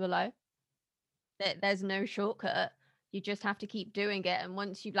water below. There's no shortcut. You just have to keep doing it. And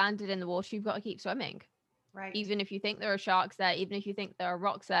once you've landed in the water, you've got to keep swimming. Right. Even if you think there are sharks there, even if you think there are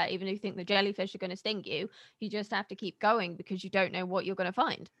rocks there, even if you think the jellyfish are going to sting you, you just have to keep going because you don't know what you're going to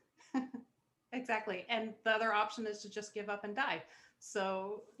find. Exactly. And the other option is to just give up and die.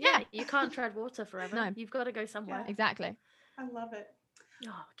 So yeah, you can't tread water forever. No. You've got to go somewhere. Yeah. Exactly. I love it.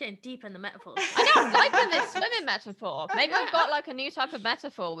 Oh, getting deep in the metaphors. I know, I'm liking this swimming metaphor. Maybe we've got like a new type of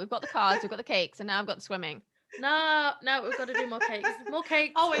metaphor. We've got the cards, we've got the cakes, and now I've got the swimming. No, we've got to do more cakes. More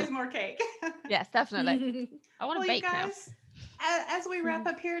cakes. Always more cake. Yes, definitely. I want to bake you guys, as we wrap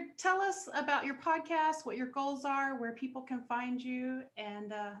up here, tell us about your podcast, what your goals are, where people can find you,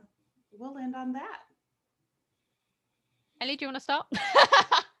 and we'll end on that. Ellie, do you want to start?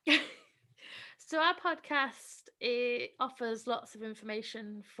 So our podcast, it offers lots of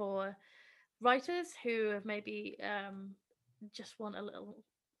information for writers who have maybe just want a little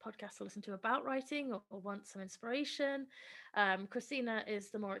podcast to listen to about writing or want some inspiration. Christina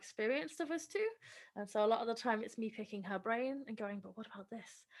is the more experienced of us two, and so a lot of the time it's me picking her brain and going, but what about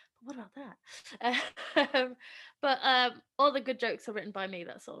this? But what about that? But all the good jokes are written by me.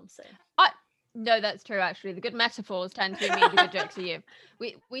 That's all I'm saying. No, that's true, actually. The good metaphors tend to be me, the good jokes are you.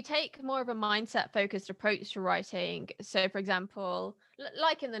 We take more of a mindset-focused approach to writing. So, for example,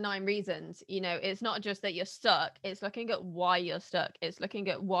 like in the 9 Reasons, it's not just that you're stuck. It's looking at why you're stuck. It's looking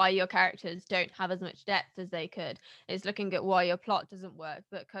at why your characters don't have as much depth as they could. It's looking at why your plot doesn't work.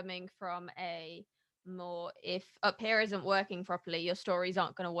 But coming from a more, if up here isn't working properly, your stories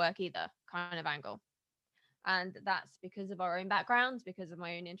aren't going to work either kind of angle. And that's because of our own backgrounds, because of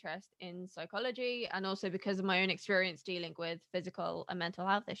my own interest in psychology, and also because of my own experience dealing with physical and mental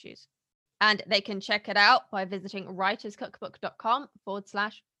health issues. And they can check it out by visiting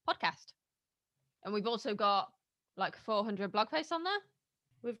writerscookbook.com/podcast. And we've also got like 400 blog posts on there.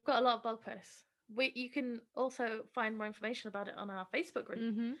 We've got a lot of blog posts. You can also find more information about it on our Facebook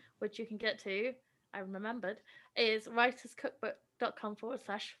group, which you can get to, I remembered, is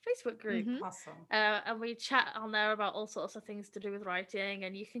writerscookbook.com/Facebook group. Awesome. And we chat on there about all sorts of things to do with writing,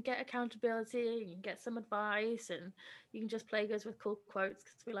 and you can get accountability, you can get some advice, and you can just plague us with cool quotes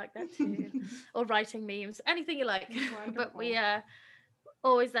because we like that too, or writing memes, anything you like. But we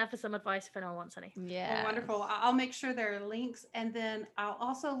always there for some advice if anyone wants any. Yeah. Well, wonderful. I'll make sure there are links, and then I'll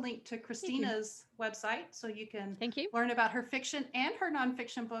also link to Christina's website so you can learn about her fiction and her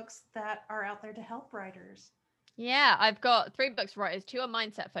nonfiction books that are out there to help writers. Yeah, I've got 3 books for writers. 2 are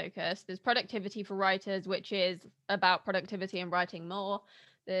mindset focused. There's Productivity for Writers, which is about productivity and writing more.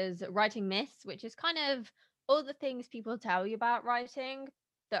 There's Writing Myths, which is kind of all the things people tell you about writing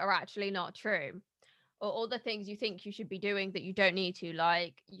that are actually not true. Or all the things you think you should be doing that you don't need to,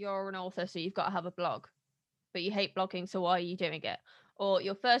 like you're an author, so you've got to have a blog, but you hate blogging, so why are you doing it? Or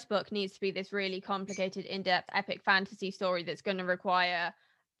your first book needs to be this really complicated, in-depth, epic fantasy story that's going to require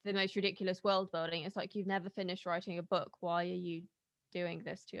the most ridiculous world building. It's like you've never finished writing a book. Why are you doing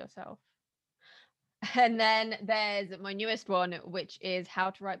this to yourself? And then there's my newest one, which is How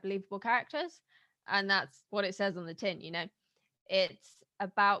to Write Believable Characters. And that's what it says on the tin, It's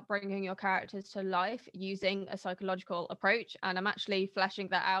about bringing your characters to life using a psychological approach, and I'm actually fleshing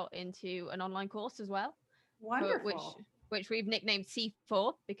that out into an online course as well. Wonderful. Which we've nicknamed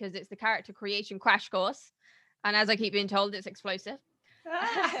C4 because it's the character creation crash course, and as I keep being told, it's explosive.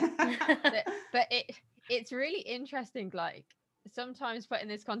 but it's really interesting. Like sometimes putting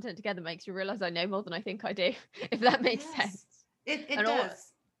this content together makes you realize I know more than I think I do, if that makes sense. It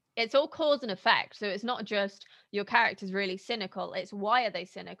does. It's all cause and effect. So it's not just your character's really cynical. It's why are they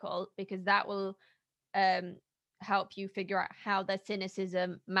cynical? Because that will help you figure out how their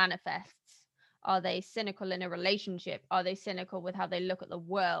cynicism manifests. Are they cynical in a relationship? Are they cynical with how they look at the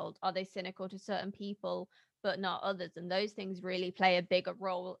world? Are they cynical to certain people but not others? And those things really play a bigger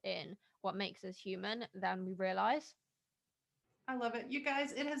role in what makes us human than we realize. I love it. You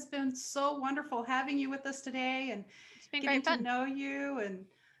guys, it has been so wonderful having you with us today and getting to know you. And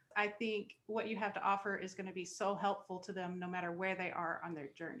I think what you have to offer is going to be so helpful to them no matter where they are on their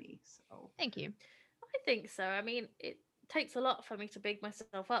journey. So thank you. I think so. I mean, it takes a lot for me to big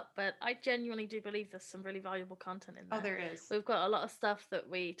myself up, but I genuinely do believe there's some really valuable content in there. Oh, there is. We've got a lot of stuff that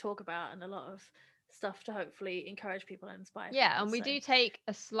we talk about and a lot of stuff to hopefully encourage people and inspire people. And we do take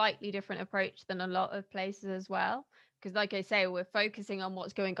a slightly different approach than a lot of places as well. Because like I say, we're focusing on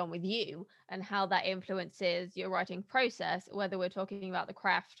what's going on with you and how that influences your writing process, whether we're talking about the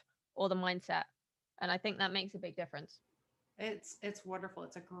craft or the mindset. And I think that makes a big difference. It's wonderful.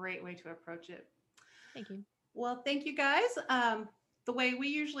 It's a great way to approach it. Thank you. Well, thank you guys. The way we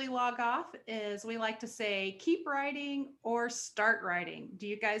usually log off is we like to say keep writing or start writing. Do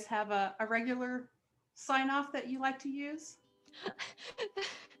you guys have a regular sign off that you like to use?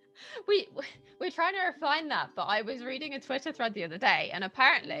 We're trying to refine that, but I was reading a Twitter thread the other day, and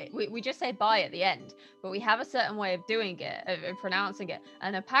apparently we just say bye at the end, but we have a certain way of doing it, of pronouncing it,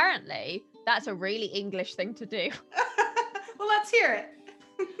 and apparently that's a really English thing to do. Well, let's hear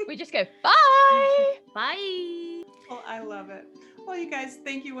it. We just go bye. Bye. Well, I love it. Well, you guys,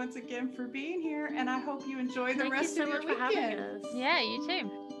 thank you once again for being here, and I hope you enjoy the rest of your weekend. Thank you so much for having us. Yeah, you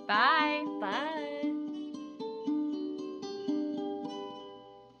too. Bye. Bye.